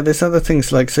there's other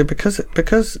things like, so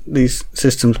because these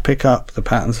systems pick up the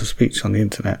patterns of speech on the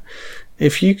internet,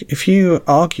 if you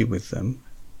argue with them,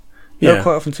 they'll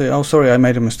quite often say, "Oh, sorry, I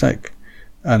made a mistake,"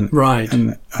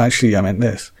 and actually I meant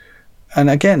this. And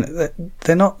again,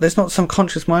 there's not some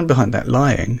conscious mind behind that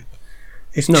lying.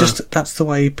 It's just that's the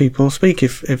way people speak.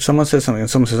 If someone says something and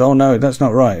someone says, "Oh no, that's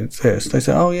not right," it's this. They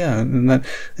say, "Oh yeah," and then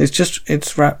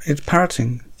it's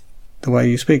parroting the way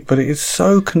you speak, but it is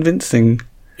so convincing.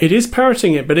 It is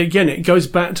parroting it, but again, it goes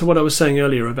back to what I was saying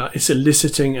earlier about it's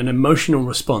eliciting an emotional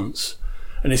response,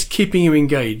 and it's keeping you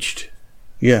engaged.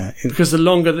 Yeah, because the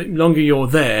longer you're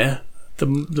there,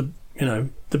 the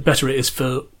better it is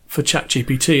for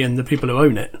ChatGPT and the people who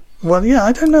own it. Well, yeah,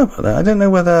 I don't know about that. I don't know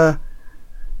whether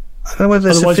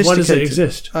otherwise, why does it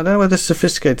exist? I don't know whether it's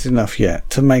sophisticated enough yet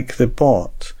to make the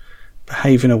bot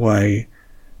behave in a way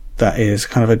that is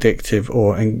kind of addictive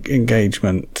or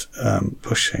engagement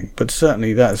pushing. But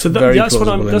certainly that's very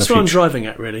plausible. That's what I'm driving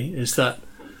at, really, is that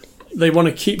they want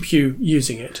to keep you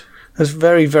using it. That's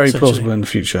very, very plausible in the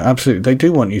future. Absolutely. They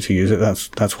do want you to use it.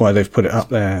 That's why they've put it up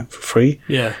there for free.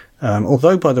 Yeah.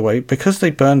 Although, by the way, because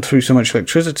they burn through so much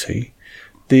electricity,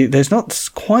 there's not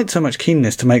quite so much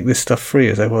keenness to make this stuff free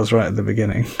as there was right at the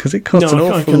beginning, because it costs an awful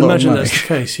lot of money. I can imagine that's the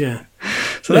case, yeah.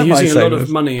 So they're using a lot of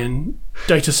money in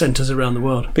data centres around the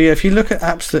world. But yeah, if you look at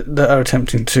apps that are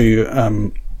attempting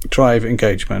to drive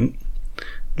engagement,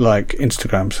 like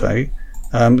Instagram, say,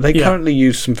 they currently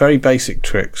use some very basic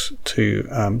tricks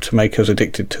to make us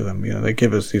addicted to them. They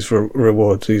give us these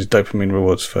rewards, these dopamine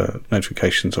rewards for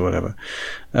notifications or whatever.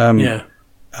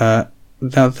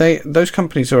 Now, those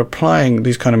companies are applying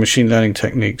these kind of machine learning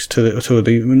techniques to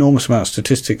the enormous amount of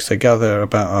statistics they gather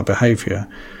about our behaviour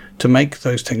to make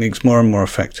those techniques more and more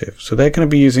effective. So they're going to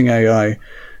be using AI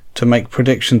to make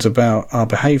predictions about our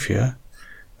behaviour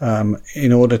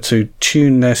in order to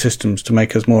tune their systems to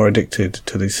make us more addicted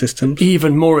to these systems.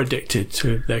 Even more addicted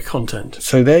to their content.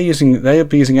 So they'll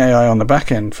be using AI on the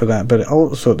back end for that, but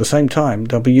also at the same time,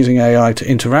 they'll be using AI to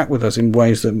interact with us in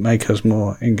ways that make us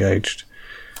more engaged.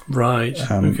 Right.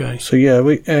 Okay. So yeah,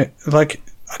 we I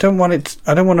don't want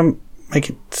to make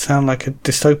it sound like a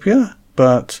dystopia,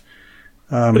 but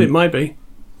it might be.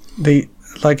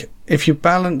 If you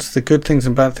balance the good things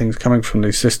and bad things coming from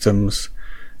these systems,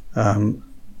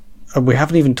 we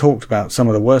haven't even talked about some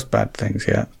of the worst bad things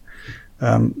yet.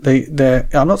 I'm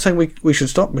not saying we should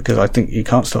stop, because I think you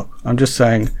can't stop. I'm just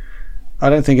saying I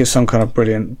don't think it's some kind of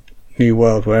brilliant new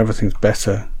world where everything's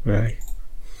better, really.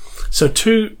 So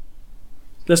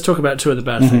let's talk about two of the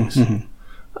bad things.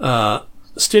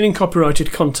 Stealing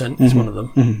copyrighted content is one of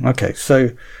them. Okay,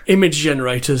 so image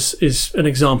generators is an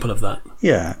example of that.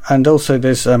 Yeah, and also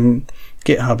there's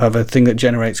GitHub have a thing that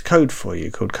generates code for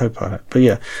you called Copilot. But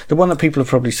yeah, the one that people have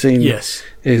probably seen is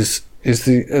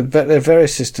there are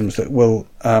various systems that will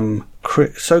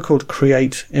so-called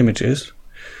create images.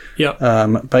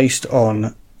 Based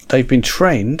on, they've been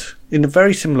trained in a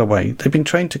very similar way. They've been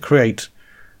trained to create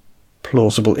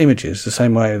plausible images, the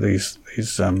same way these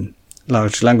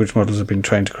large language models have been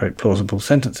trained to create plausible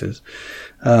sentences.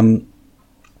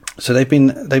 So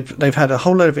they've had a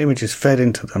whole load of images fed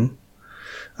into them,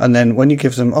 and then when you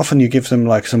give them, often you give them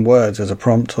like some words as a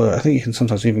prompt, or I think you can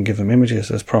sometimes even give them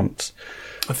images as prompts.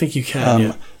 I think you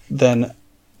can. Then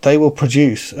they will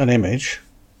produce an image,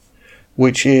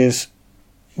 which is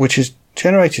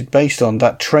generated based on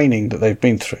that training that they've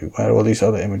been through, where all these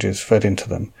other images fed into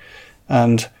them,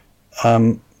 and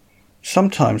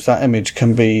sometimes that image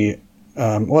can be,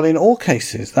 in all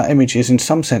cases, that image is in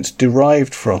some sense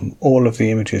derived from all of the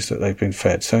images that they've been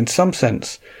fed. So in some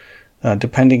sense,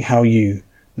 depending how you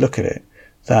look at it,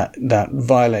 that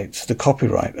violates the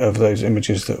copyright of those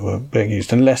images that were being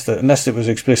used, unless it was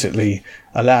explicitly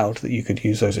allowed that you could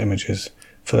use those images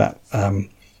for that. I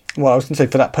was going to say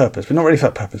for that purpose, but not really for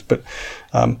that purpose. But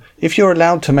if you're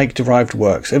allowed to make derived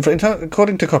works,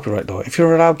 according to copyright law, if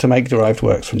you're allowed to make derived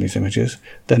works from these images,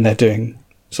 then they're doing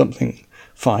something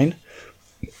fine.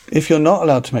 If you're not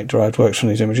allowed to make derived works from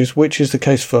these images, which is the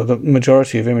case for the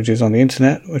majority of images on the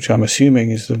internet, which I'm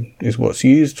assuming is what's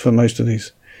used for most of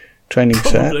these training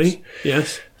sets,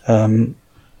 yes. Then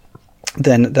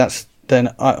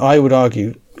I would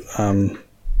argue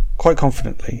quite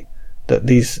confidently that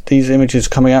these images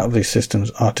coming out of these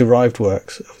systems are derived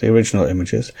works of the original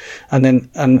images,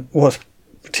 and what's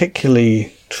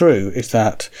particularly true is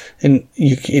that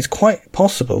it's quite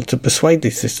possible to persuade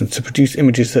these systems to produce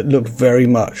images that look very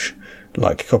much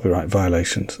like copyright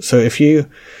violations. So if you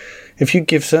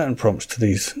give certain prompts to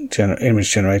these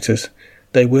image generators,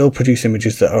 they will produce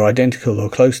images that are identical or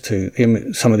close to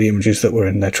some of the images that were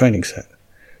in their training set.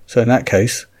 So in that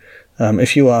case,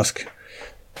 if you ask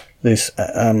this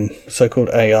so-called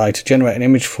AI to generate an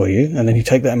image for you, and then you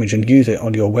take that image and use it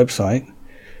on your website,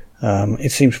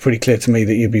 it seems pretty clear to me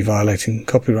that you'd be violating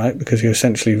copyright because you're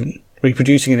essentially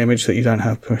reproducing an image that you don't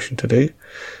have permission to do.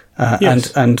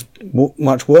 Yes. And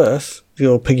much worse,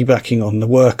 you're piggybacking on the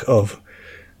work of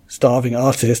starving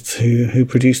artists who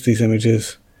produce these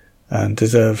images and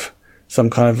deserve some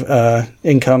kind of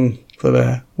income for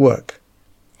their work.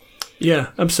 Yeah,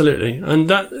 absolutely. And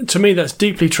that, to me, that's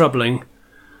deeply troubling.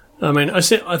 I mean, I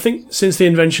think since the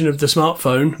invention of the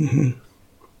smartphone,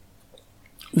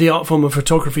 the art form of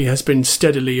photography has been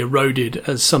steadily eroded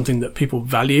as something that people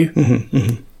value.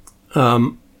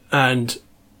 And,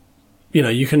 you know,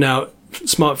 you can now,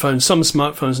 some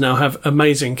smartphones now have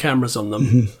amazing cameras on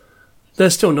them. They're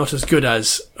still not as good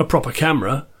as a proper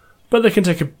camera, but they can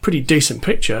take a pretty decent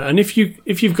picture. And if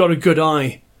you've got a good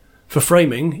eye for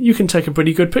framing, you can take a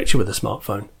pretty good picture with a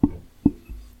smartphone.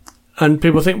 And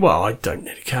people think, well, I don't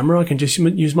need a camera, I can just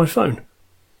use my phone.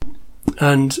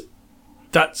 And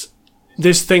that's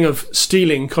this thing of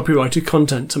stealing copyrighted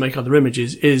content to make other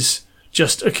images is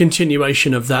just a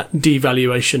continuation of that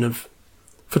devaluation of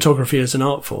photography as an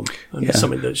art form, and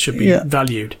something that should be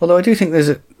valued. Although I do think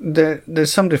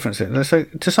there's some difference in it. So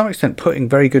to some extent, putting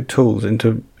very good tools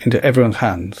into everyone's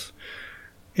hands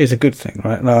is a good thing,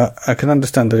 right? Now, I can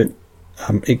understand that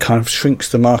it kind of shrinks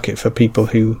the market for people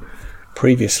who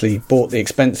previously bought the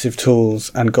expensive tools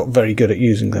and got very good at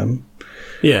using them.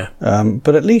 Yeah.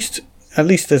 But at least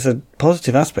there's a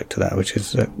positive aspect to that, which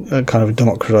is a kind of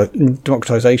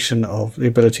democratization of the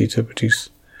ability to produce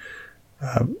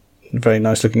very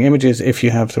nice looking images if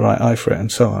you have the right eye for it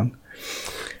and so on.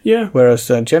 Yeah.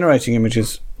 Whereas generating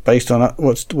images based on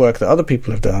what's work that other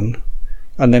people have done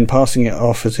and then passing it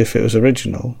off as if it was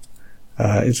original,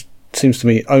 it seems to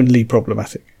me only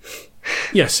problematic.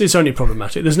 Yes, it's only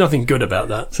problematic. There's nothing good about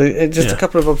that. So just a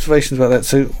couple of observations about that.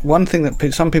 So one thing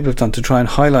that some people have done to try and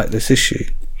highlight this issue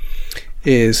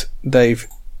is they've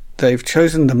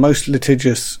chosen the most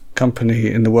litigious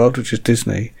company in the world, which is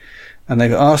Disney, and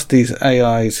they've asked these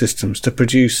AI systems to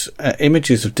produce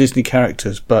images of Disney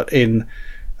characters, but in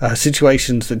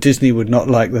situations that Disney would not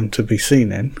like them to be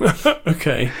seen in.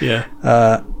 Okay, yeah.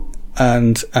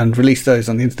 And release those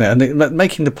on the internet, and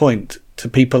making the point to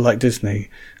people like Disney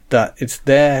that it's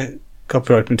their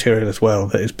copyright material as well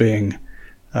that is being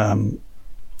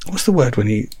what's the word when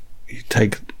you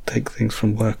take things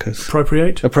from workers?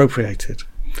 Appropriated.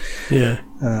 Yeah.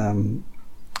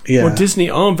 Well, Disney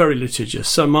are very litigious.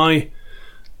 So my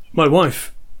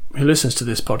wife, who listens to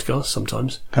this podcast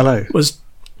sometimes, hello.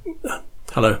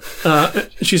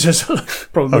 She says hello,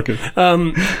 probably.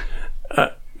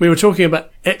 Okay. We were talking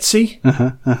about Etsy,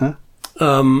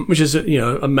 which is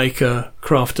a maker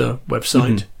crafter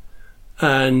website,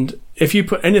 and if you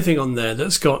put anything on there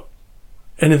that's got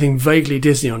anything vaguely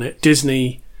Disney on it,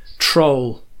 Disney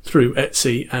troll through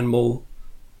Etsy and will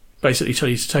basically tell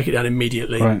you to take it down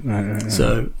immediately. Right.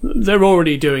 So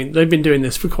they've been doing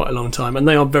this for quite a long time, and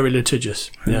they are very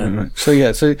litigious. Right.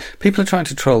 So people are trying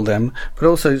to troll them, but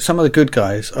also some of the good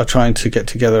guys are trying to get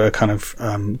together a kind of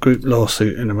group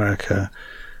lawsuit in America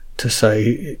to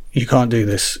say you can't do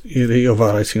this, you're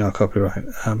violating our copyright.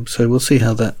 So we'll see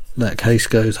how that case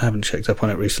goes. I haven't checked up on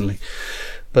it recently,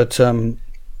 but I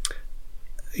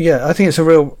think it's a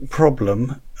real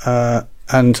problem,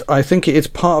 and I think it's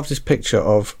part of this picture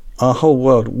of our whole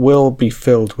world will be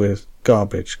filled with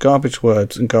garbage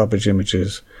words and garbage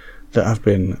images that have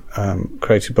been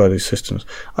created by these systems.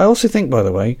 I also think, by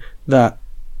the way, that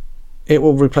it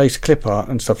will replace clip art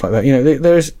and stuff like that.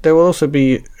 There will also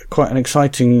be quite an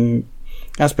exciting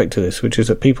aspect to this, which is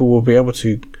that people will be able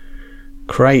to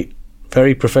create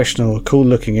very professional,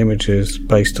 cool-looking images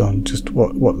based on just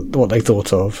what they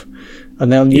thought of,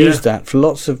 and they'll use that for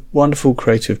lots of wonderful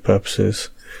creative purposes,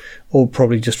 or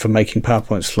probably just for making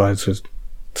PowerPoint slides with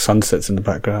sunsets in the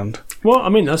background. Well, I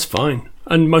mean, that's fine.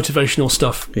 And motivational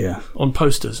stuff on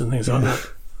posters and things like that.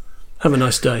 Have a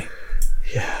nice day.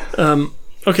 Yeah.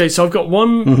 Okay, so I've got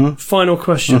one final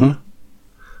question.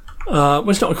 Well,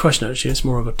 it's not a question, actually. It's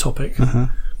more of a topic.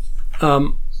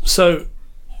 So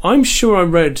I'm sure I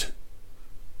read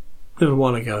a little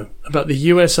while ago about the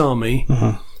US Army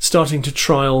starting to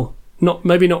trial,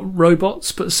 maybe not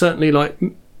robots, but certainly like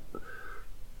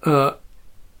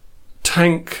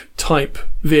tank-type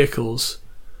vehicles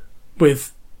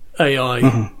with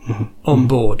AI on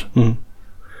board,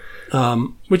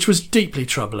 which was deeply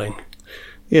troubling.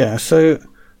 Yeah. So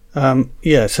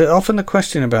often the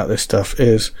question about this stuff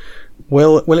is,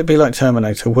 will it be like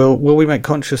Terminator? Will we make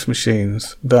conscious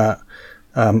machines that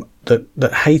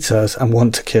hate us and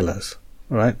want to kill us?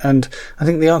 Right. And I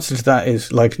think the answer to that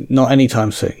is like not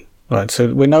anytime soon. Right.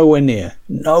 So we're nowhere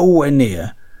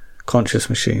near conscious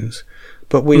machines,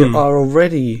 but we are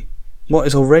already. What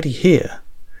is already here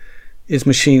is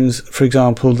machines, for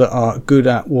example, that are good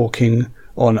at walking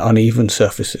on uneven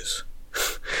surfaces,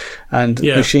 and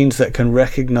machines that can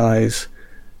recognize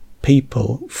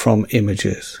people from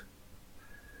images,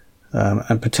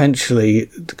 and potentially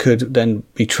could then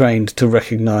be trained to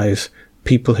recognize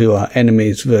people who are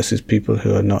enemies versus people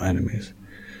who are not enemies.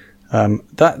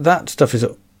 That stuff is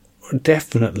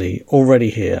definitely already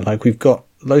here. Like we've got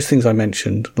those things I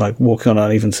mentioned, like walking on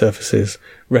uneven surfaces,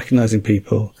 recognizing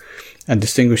people, and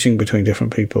distinguishing between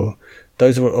different people.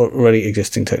 Those are already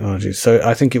existing technologies. So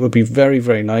I think it would be very,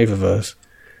 very naive of us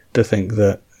to think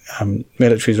that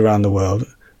militaries around the world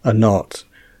are not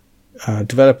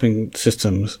developing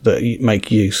systems that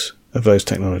make use of those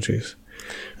technologies.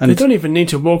 And they don't even need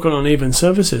to walk on uneven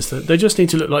surfaces. They just need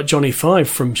to look like Johnny Five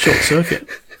from Short Circuit.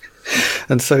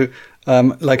 And so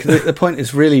the point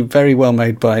is really very well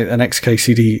made by an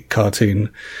XKCD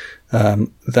cartoon,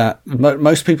 that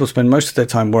most people spend most of their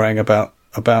time worrying about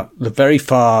the very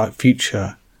far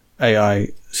future AI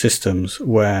systems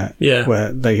where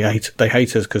they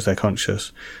hate us because they're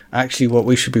conscious. Actually, what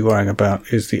we should be worrying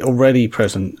about is the already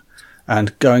present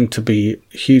and going to be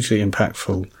hugely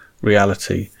impactful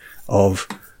reality of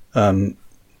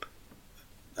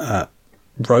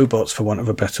robots, for want of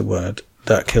a better word,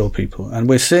 that kill people. And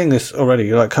we're seeing this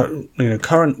already. Like,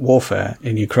 current warfare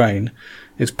in Ukraine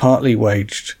is partly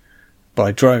waged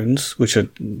by drones, which are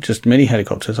just mini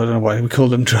helicopters. I don't know why we call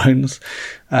them drones.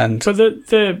 But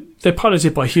they're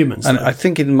piloted by humans. And I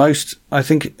think in most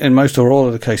or all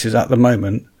of the cases at the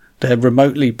moment, they're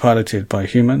remotely piloted by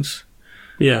humans.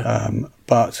 Yeah.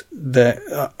 But there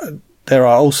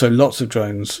are also lots of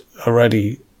drones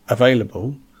already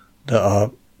available that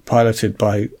are piloted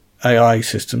by AI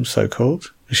systems,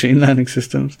 so-called machine learning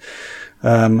systems,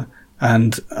 those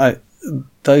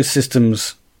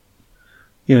systems.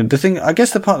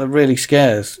 The part that really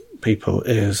scares people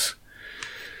is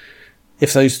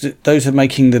if those are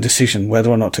making the decision whether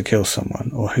or not to kill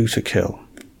someone or who to kill,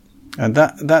 and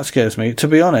that scares me. To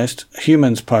be honest,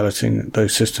 humans piloting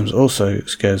those systems also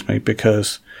scares me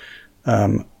because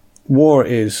war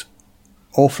is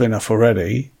awful enough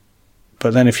already,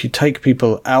 but then if you take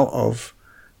people out of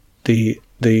the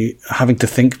having to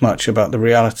think much about the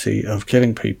reality of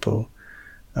killing people,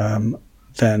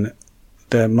 then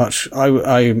they're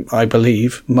I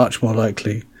believe, much more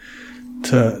likely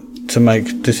to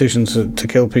make decisions to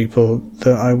kill people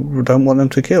that I don't want them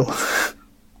to kill.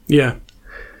 Yeah.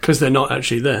 Because they're not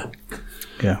actually there.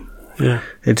 Yeah. Yeah.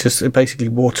 It's basically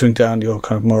watering down your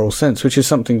kind of moral sense, which is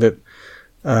something that,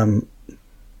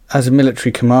 as a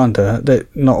military commander,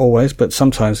 that not always, but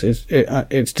sometimes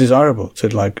it's desirable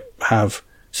to have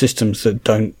systems that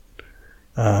don't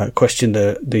question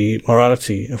the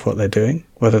morality of what they're doing,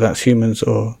 whether that's humans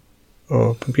or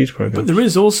computer programs. But there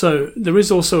is also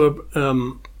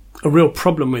a real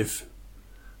problem with.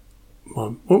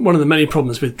 Well, one of the many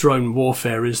problems with drone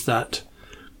warfare is that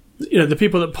the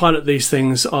people that pilot these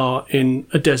things are in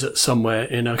a desert somewhere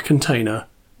in a container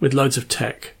with loads of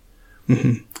tech,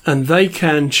 and they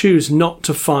can choose not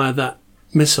to fire that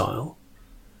missile.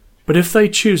 But if they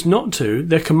choose not to,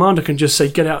 their commander can just say,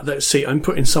 "Get out of that seat. I'm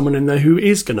putting someone in there who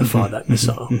is going to fire that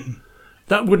missile."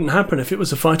 That wouldn't happen if it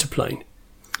was a fighter plane.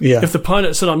 Yeah. If the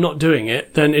pilot said, "I'm not doing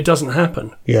it," then it doesn't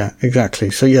happen. Yeah,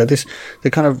 exactly. So the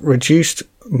kind of reduced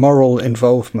moral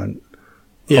involvement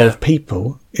of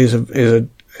people is a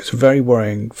very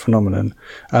worrying phenomenon,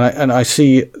 and I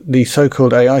see the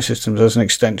so-called AI systems as an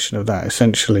extension of that.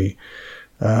 Essentially,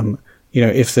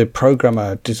 if the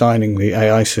programmer designing the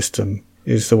AI system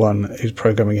is the one who's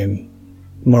programming in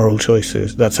moral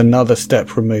choices, that's another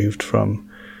step removed from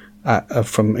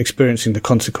experiencing the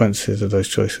consequences of those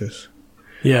choices.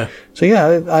 Yeah. So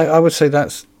I would say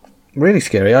that's really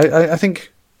scary.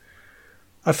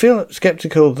 I feel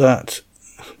skeptical that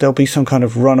there'll be some kind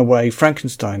of runaway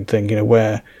Frankenstein thing,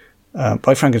 where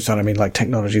by Frankenstein I mean like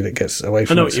technology that gets away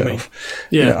from itself. I know what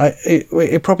you mean. Yeah.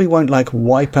 It probably won't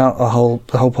wipe out the whole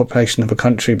population of a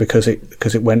country because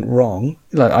it went wrong.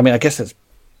 I guess it's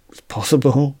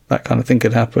possible that kind of thing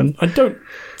could happen. I don't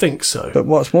think so. But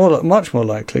what's much more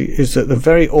likely is that the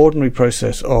very ordinary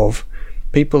process of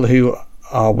people who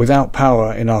are without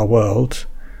power in our world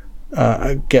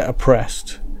get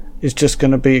oppressed is just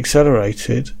going to be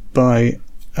accelerated by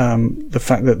the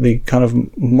fact that the kind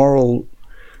of moral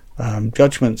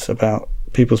judgments about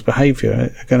people's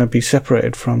behaviour are going to be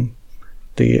separated from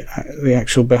the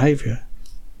actual behaviour.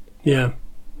 Yeah.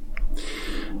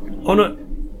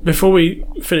 Before we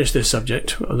finish this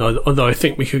subject, although I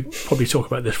think we could probably talk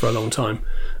about this for a long time,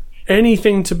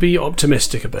 anything to be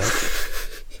optimistic about?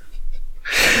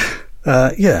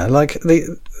 Yeah, like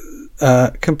the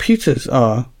computers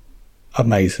are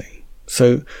amazing.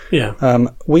 So yeah,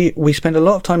 we spend a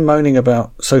lot of time moaning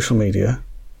about social media.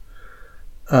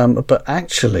 But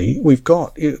actually,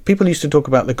 people used to talk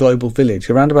about the global village.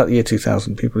 Around about the year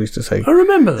 2000, people used to say, I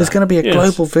remember that. There's going to be a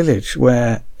global village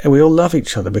where we all love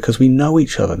each other because we know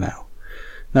each other now.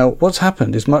 Now, what's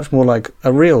happened is much more like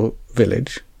a real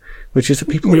village, which is that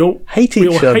people hate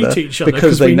each other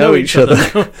because they know each other.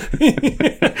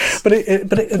 But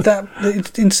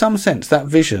in some sense, that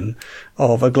vision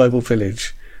of a global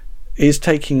village is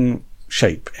taking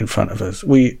shape in front of us.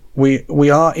 We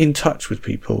are in touch with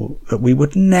people that we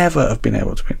would never have been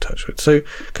able to be in touch with. So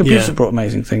computers have brought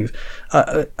amazing things.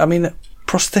 I mean,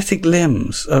 prosthetic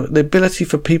limbs, the ability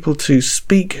for people to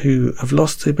speak who have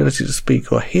lost the ability to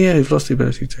speak, or hear who've lost the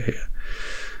ability to hear.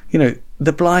 You know,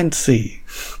 the blind see.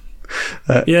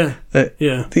 There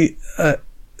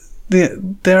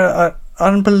are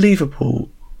unbelievable.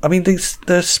 I mean,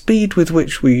 the speed with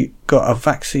which we got a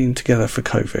vaccine together for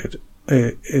COVID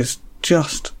is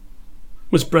just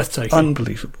was breathtaking,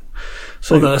 unbelievable.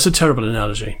 So, although that's a terrible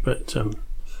analogy, but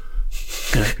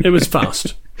it was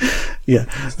fast. Yeah.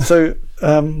 So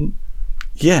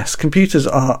yes, computers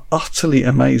are utterly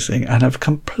amazing and have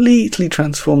completely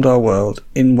transformed our world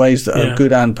in ways that are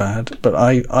good and bad. But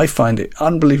I find it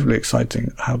unbelievably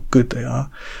exciting how good they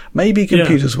are. Maybe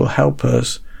computers will help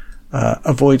us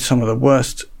avoid some of the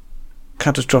worst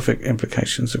catastrophic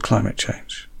implications of climate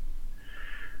change.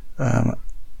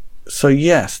 So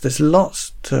yes, there's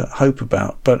lots to hope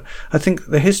about, but I think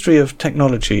the history of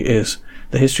technology is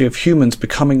the history of humans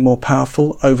becoming more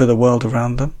powerful over the world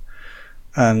around them.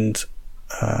 And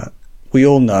we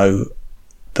all know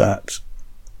that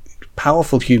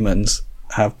powerful humans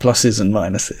have pluses and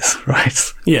minuses, right?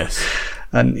 Yes.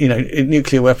 And, you know,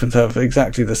 nuclear weapons have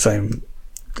exactly the same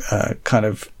kind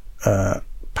of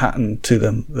pattern to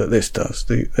them that this does.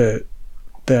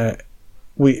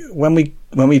 When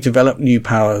we develop new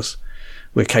powers,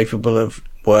 we're capable of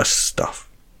worse stuff.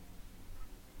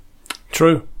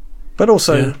 True. But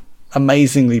also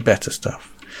amazingly better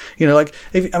stuff. You know, like,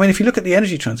 if you look at the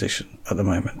energy transition at the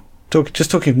moment,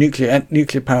 talking of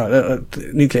nuclear power,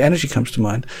 nuclear energy comes to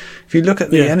mind. If you look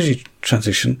at the energy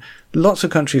transition, lots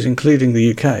of countries, including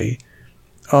the UK,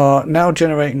 are now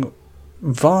generating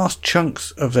vast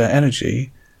chunks of their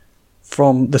energy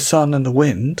from the sun and the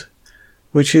wind,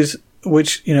 which, you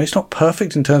know, it's not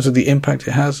perfect in terms of the impact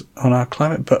it has on our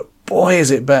climate, but boy,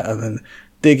 is it better than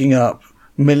digging up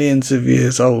millions of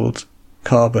years old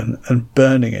carbon and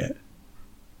burning it.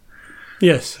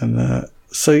 Yes. And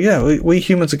so, yeah, we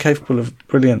humans are capable of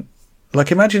brilliant.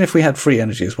 Like, imagine if we had free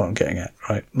energy, is what I'm getting at,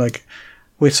 right? Like,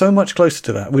 we're so much closer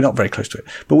to that. We're not very close to it,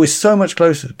 but we're so much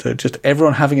closer to just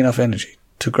everyone having enough energy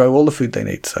to grow all the food they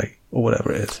need, say, or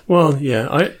whatever it is. Well,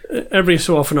 yeah. Every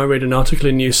so often I read an article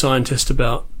in New Scientist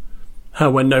about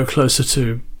how we're no closer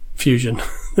to fusion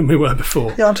than we were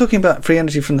before. Yeah, I'm talking about free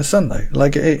energy from the sun, though.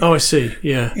 Like, I see.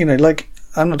 Yeah. You know, like,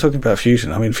 I'm not talking about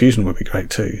fusion. I mean, fusion would be great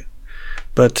too,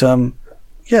 but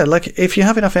yeah, like, if you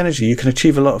have enough energy, you can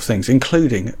achieve a lot of things,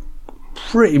 including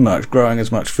pretty much growing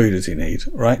as much food as you need,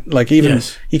 right? Like, you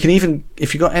can even,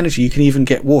 if you've got energy, you can even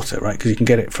get water, right? Because you can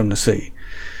get it from the sea.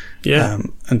 Yeah.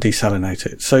 And desalinate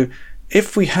it. So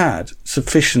if we had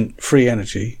sufficient free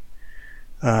energy,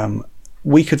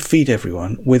 we could feed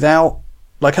everyone without,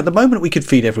 like, at the moment we could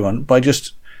feed everyone by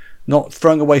just not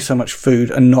throwing away so much food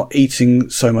and not eating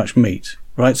so much meat,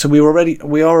 right? So we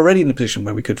are already in a position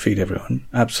where we could feed everyone,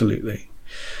 absolutely.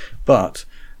 But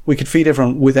we could feed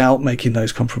everyone without making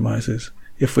those compromises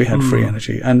if we had free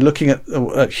energy. And looking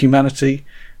at humanity,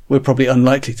 we're probably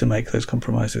unlikely to make those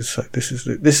compromises. So this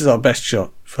is our best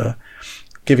shot for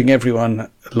giving everyone,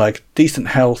 like, decent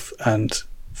health and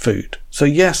food. So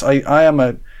yes, I am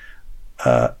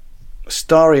a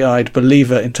starry-eyed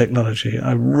believer in technology.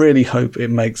 I really hope it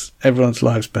makes everyone's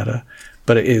lives better,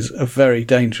 but it is a very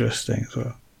dangerous thing as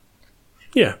well.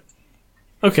 Yeah.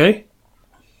 Okay.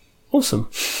 Awesome.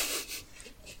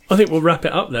 I think we'll wrap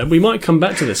it up there. We might come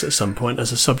back to this at some point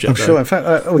as a subject. I'm sure. In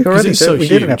fact, we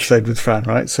did an episode with Fran,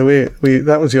 right? So we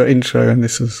that was your intro, and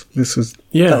this was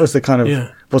that was the kind of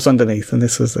what's underneath, and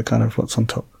this was the kind of what's on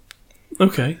top.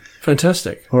 Okay,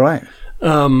 fantastic. All right.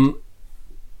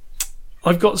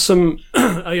 I've got some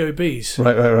AOBs.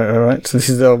 Right. So this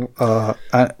is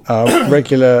our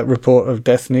regular report of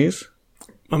death news.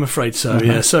 I'm afraid so,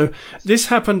 yeah. So this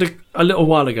happened a little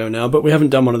while ago now, but we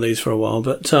haven't done one of these for a while.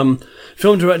 But film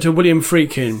director William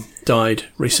Friedkin died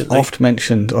recently. Oft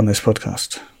mentioned on this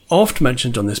podcast,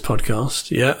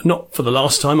 yeah. Not for the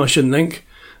last time, I shouldn't think.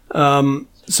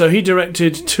 So he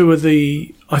directed two of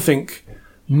the, I think,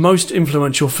 most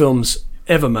influential films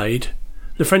ever made,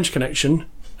 The French Connection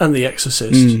and The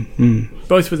Exorcist,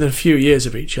 both within a few years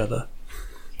of each other.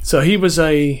 So he was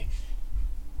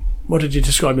what did he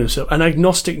describe himself? An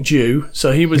agnostic Jew.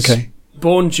 So he was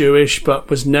born Jewish, but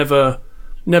was never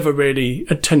really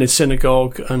attended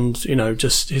synagogue, and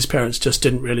just his parents just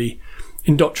didn't really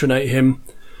indoctrinate him.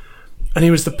 And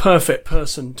he was the perfect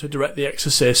person to direct The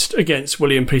Exorcist against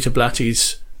William Peter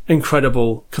Blatty's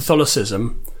incredible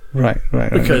Catholicism. Right.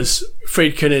 Because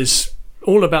Friedkin is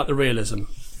all about the realism.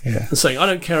 Yeah. And saying, I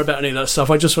don't care about any of that stuff.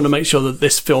 I just want to make sure that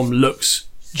this film looks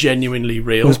genuinely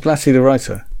real. Was Blatty the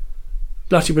writer?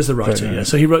 Blatty was the writer, yeah.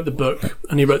 So he wrote the book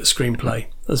and he wrote the screenplay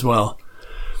as well.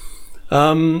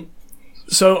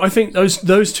 So I think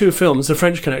those two films, The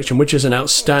French Connection, which is an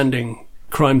outstanding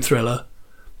crime thriller,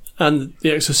 and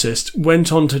The Exorcist,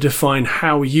 went on to define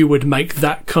how you would make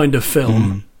that kind of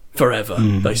film forever,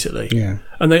 basically. Yeah.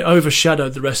 And they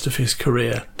overshadowed the rest of his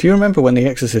career. Do you remember when The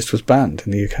Exorcist was banned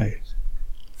in the UK?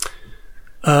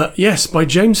 Yes, by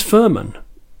James Furman.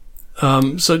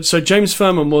 So James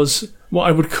Furman was what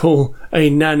I would call a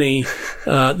nanny,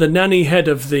 the nanny head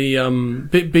of the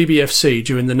BBFC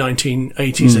during the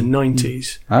 1980s and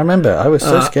 90s. I remember. I was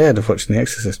so scared of watching The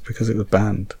Exorcist because it was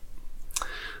banned.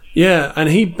 Yeah, and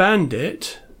he banned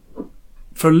it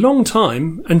for a long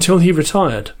time until he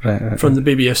retired from the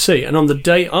BBFC. And on the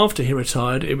day after he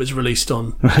retired, it was released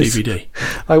on DVD.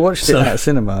 I watched it at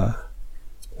cinema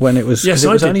when it was... Yes, it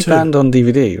was only banned on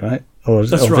DVD, right?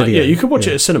 That's right, video. yeah. You could watch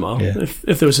it at cinema if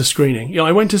there was a screening. Yeah,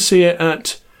 I went to see it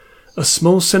at a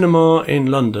small cinema in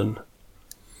London,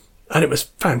 and it was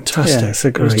fantastic. Yeah, it's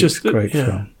a great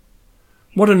film.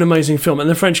 What an amazing film. And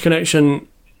The French Connection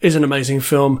is an amazing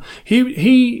film.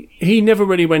 He never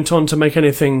really went on to make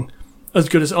anything as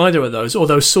good as either of those,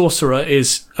 although Sorcerer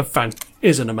is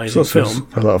an amazing film.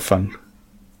 A lot of fun.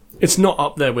 It's not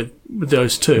up there with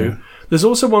those two. Yeah. There's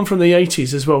also one from the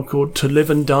 80s as well called To Live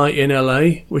and Die in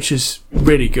LA, which is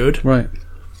really good. Right.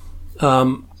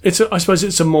 I suppose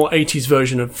it's a more 80s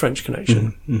version of French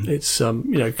Connection. It's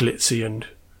glitzy and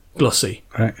glossy.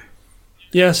 Right.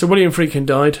 Yeah, so William Friedkin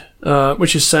died,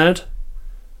 which is sad.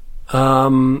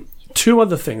 Two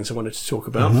other things I wanted to talk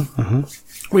about.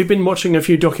 We've been watching a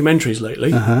few documentaries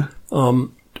lately.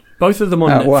 Both of them on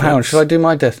Netflix. Well, hang on. Should I do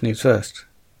my death news first?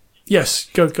 Yes,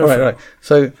 go for it. Right.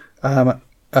 So,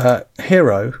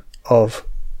 hero of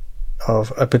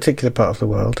a particular part of the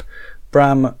world,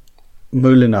 Bram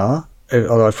Moulinar,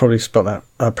 although I've probably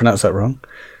pronounced that wrong,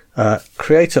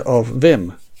 creator of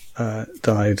Vim,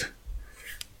 died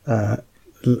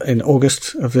in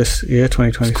August of this year,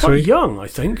 2023. He's quite young, I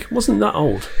think. Wasn't that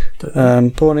old?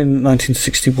 Born in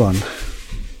 1961.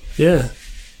 Yeah.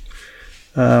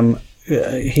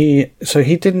 He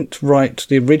didn't write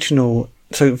the original.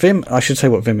 So Vim, I should say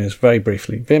what Vim is very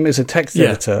briefly. Vim is a text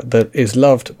editor that is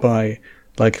loved by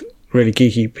really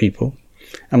geeky people,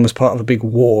 and was part of a big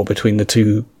war between the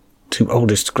two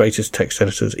oldest, greatest text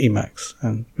editors, Emacs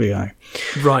and VI.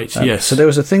 Right. Yes. So there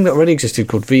was a thing that already existed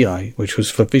called VI, which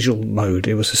was for visual mode.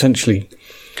 It was essentially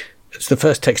it's the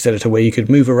first text editor where you could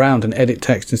move around and edit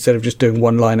text instead of just doing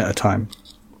one line at a time.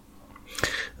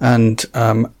 And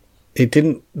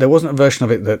there wasn't a version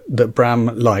of it that Bram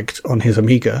liked on his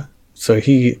Amiga. So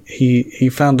he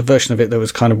found a version of it that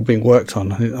was kind of being worked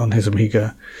on his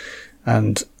Amiga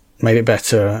and made it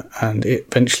better, and it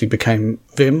eventually became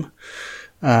Vim,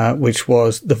 which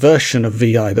was the version of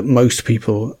VI that most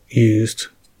people used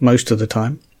most of the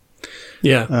time.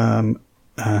 Yeah.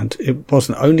 And it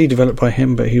wasn't only developed by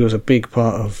him, but he was a big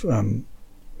part of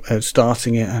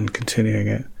starting it and continuing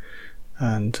it.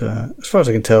 And as far as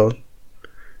I can tell, a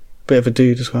bit of a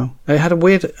dude as well. It had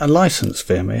a license,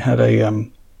 Vim. It had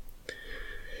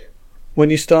when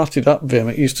you started up Vim,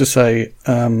 it used to say,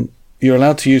 you're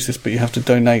allowed to use this, but you have to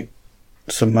donate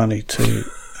some money to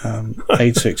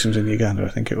AIDS victims in Uganda, I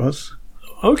think it was.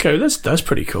 Okay, that's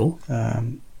pretty cool.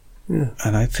 And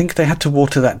I think they had to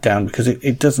water that down because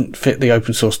it doesn't fit the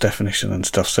open source definition and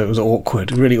stuff, so it was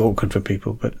awkward, really awkward for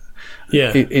people. But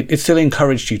yeah, it still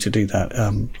encouraged you to do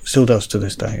that. Still does to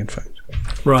this day, in fact.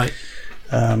 Right.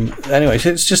 Anyways,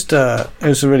 it's just it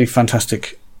was a really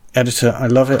fantastic editor. I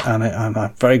love it, and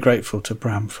I'm very grateful to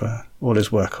Bram for all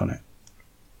his work on it.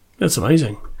 That's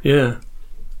amazing. Yeah.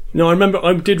 No, I remember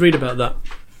I did read about that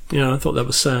I thought that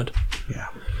was sad. Yeah.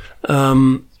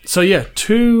 So yeah,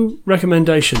 2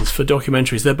 recommendations for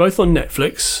documentaries. They're both on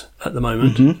Netflix at the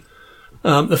moment.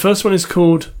 Mm-hmm. The first one is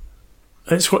called,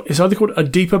 it's either called A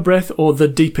Deeper Breath or The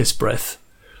Deepest Breath,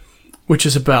 which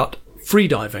is about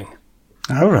freediving.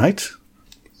 All right.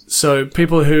 So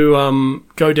people who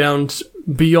go down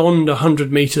beyond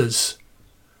 100 metres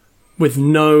with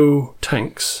no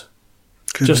tanks,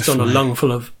 just on a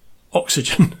lungful of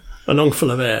oxygen, a lungful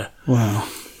of air. Wow.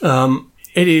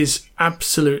 It is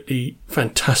absolutely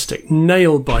fantastic,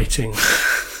 nail-biting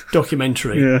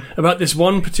documentary about this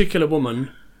one particular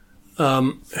woman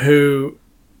who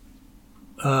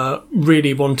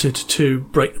really wanted to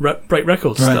break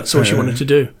records. Right, that's all she wanted to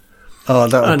do. Oh,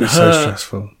 that would be so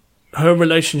stressful. Her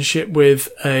relationship with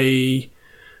a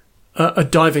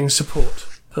diving support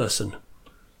person.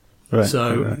 Right.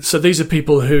 So these are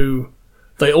people who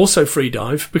they also free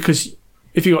dive, because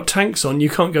if you've got tanks on, you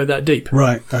can't go that deep.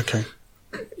 Right. Okay.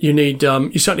 You need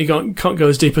you certainly can't go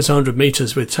as deep as 100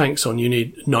 meters with tanks on. You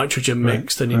need nitrogen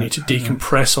mix, then you need to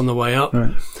decompress on the way up.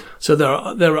 Right. So there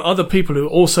are other people who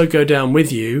also go down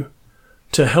with you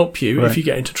to help you if you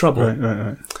get into trouble.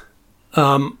 Right.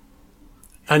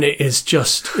 And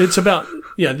it's about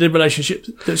the relationship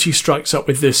that she strikes up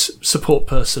with this support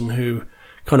person who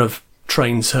kind of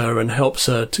trains her and helps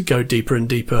her to go deeper and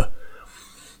deeper.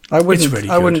 I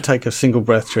wouldn't take a single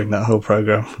breath during that whole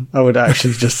program. I would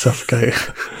actually just suffocate.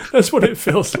 That's what it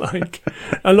feels like.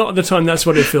 A lot of the time, that's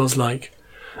what it feels like.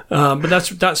 But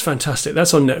that's fantastic.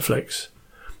 That's on Netflix.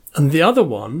 And the other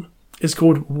one is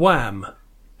called Wham! !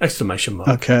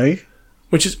 Okay.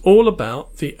 Which is all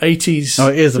about the 80s. Oh,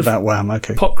 it is about Wham!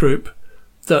 Okay. Pop group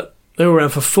that they were around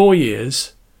for 4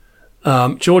 years.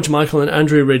 George Michael and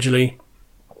Andrew Ridgeley.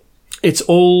 It's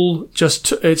all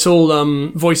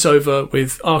voiceover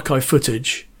with archive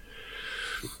footage.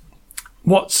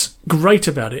 What's great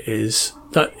about it is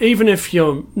that even if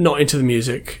you're not into the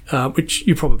music, which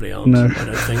you probably aren't, I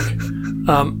don't think,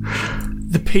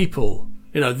 the people,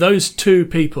 those 2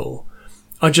 people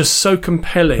are just so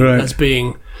compelling as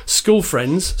being school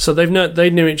friends. So they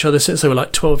knew each other since they were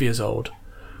like 12 years old.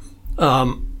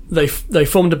 They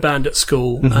formed a band at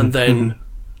school, and then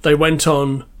they went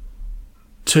on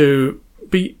to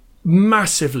be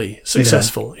massively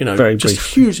successful,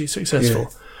 hugely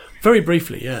successful. Very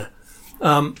briefly,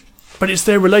 but it's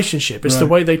their relationship, it's the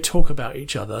way they talk about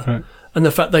each other, and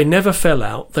the fact they never fell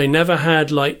out, they never had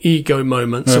like ego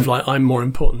moments of like, I'm more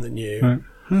important than you.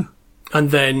 And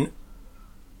then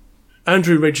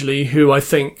Andrew Ridgeley, who I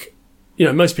think,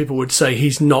 most people would say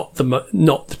he's not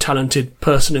the talented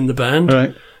person in the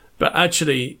band, but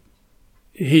actually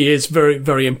he is very,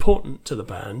 very important to the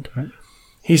band.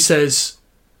 He says,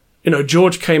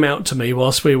 George came out to me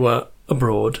whilst we were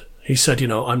abroad. He said,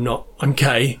 I'm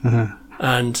gay,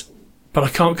 but I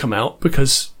can't come out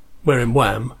because we're in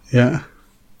Wham! Yeah.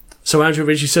 So Andrew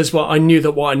Ridgeley says, well, I knew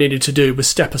that what I needed to do was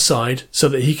step aside so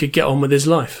that he could get on with his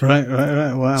life. Right.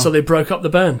 Wow. So they broke up the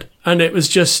band. And it's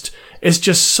just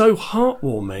so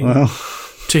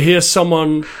heartwarming to hear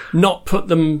someone not put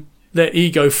their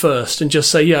ego first and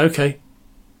just say, yeah, okay.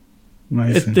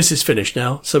 This is finished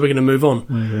now, so we're going to move on.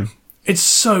 Amazing. It's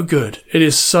so good. It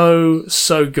is so,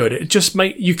 so good. It just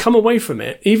you come away from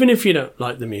it, even if you don't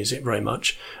like the music very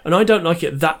much, and I don't like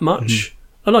it that much.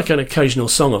 I like an occasional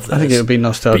song of theirs. I think it would be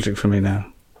nostalgic for me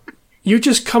now. You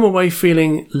just come away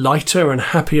feeling lighter and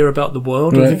happier about the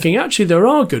world, and thinking, actually, there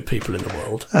are good people in the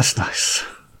world. That's nice.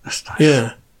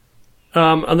 Yeah.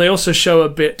 And they also show a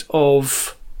bit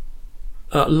of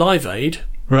Live Aid.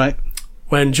 Right.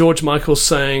 When George Michael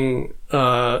sang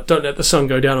Don't Let the Sun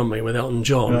Go Down on Me with Elton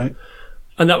John. Right.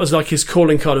 And that was like his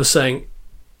calling card of saying,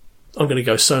 I'm going to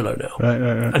go solo now. Right.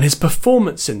 And his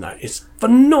performance in that is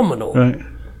phenomenal. Right.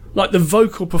 Like the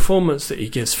vocal performance that he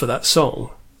gives for that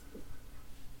song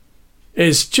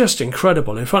is just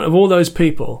incredible in front of all those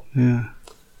people. Yeah.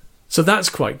 So that's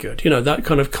quite good. That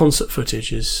kind of concert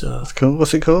footage is... That's cool.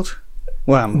 What's it called?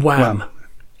 Wham!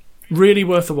 Really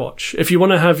worth a watch. If you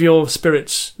want to have your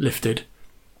spirits lifted,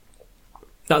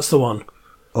 that's the one.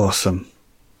 Awesome.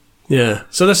 Yeah.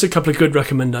 So that's a couple of good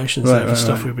recommendations there for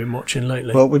stuff we've been watching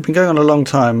lately. Well, we've been going on a long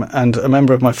time, and a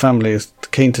member of my family is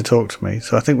keen to talk to me,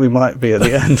 so I think we might be at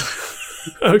the end.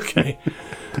 Okay.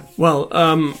 Well,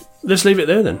 let's leave it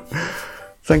there then.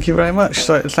 Thank you very much.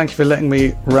 So, thank you for letting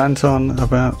me rant on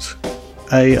about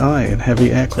AI and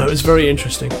heavy aircraft. That was very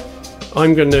interesting.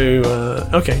 I'm going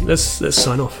to... okay, let's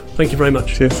sign off. Thank you very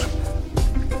much. Cheers.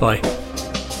 Bye.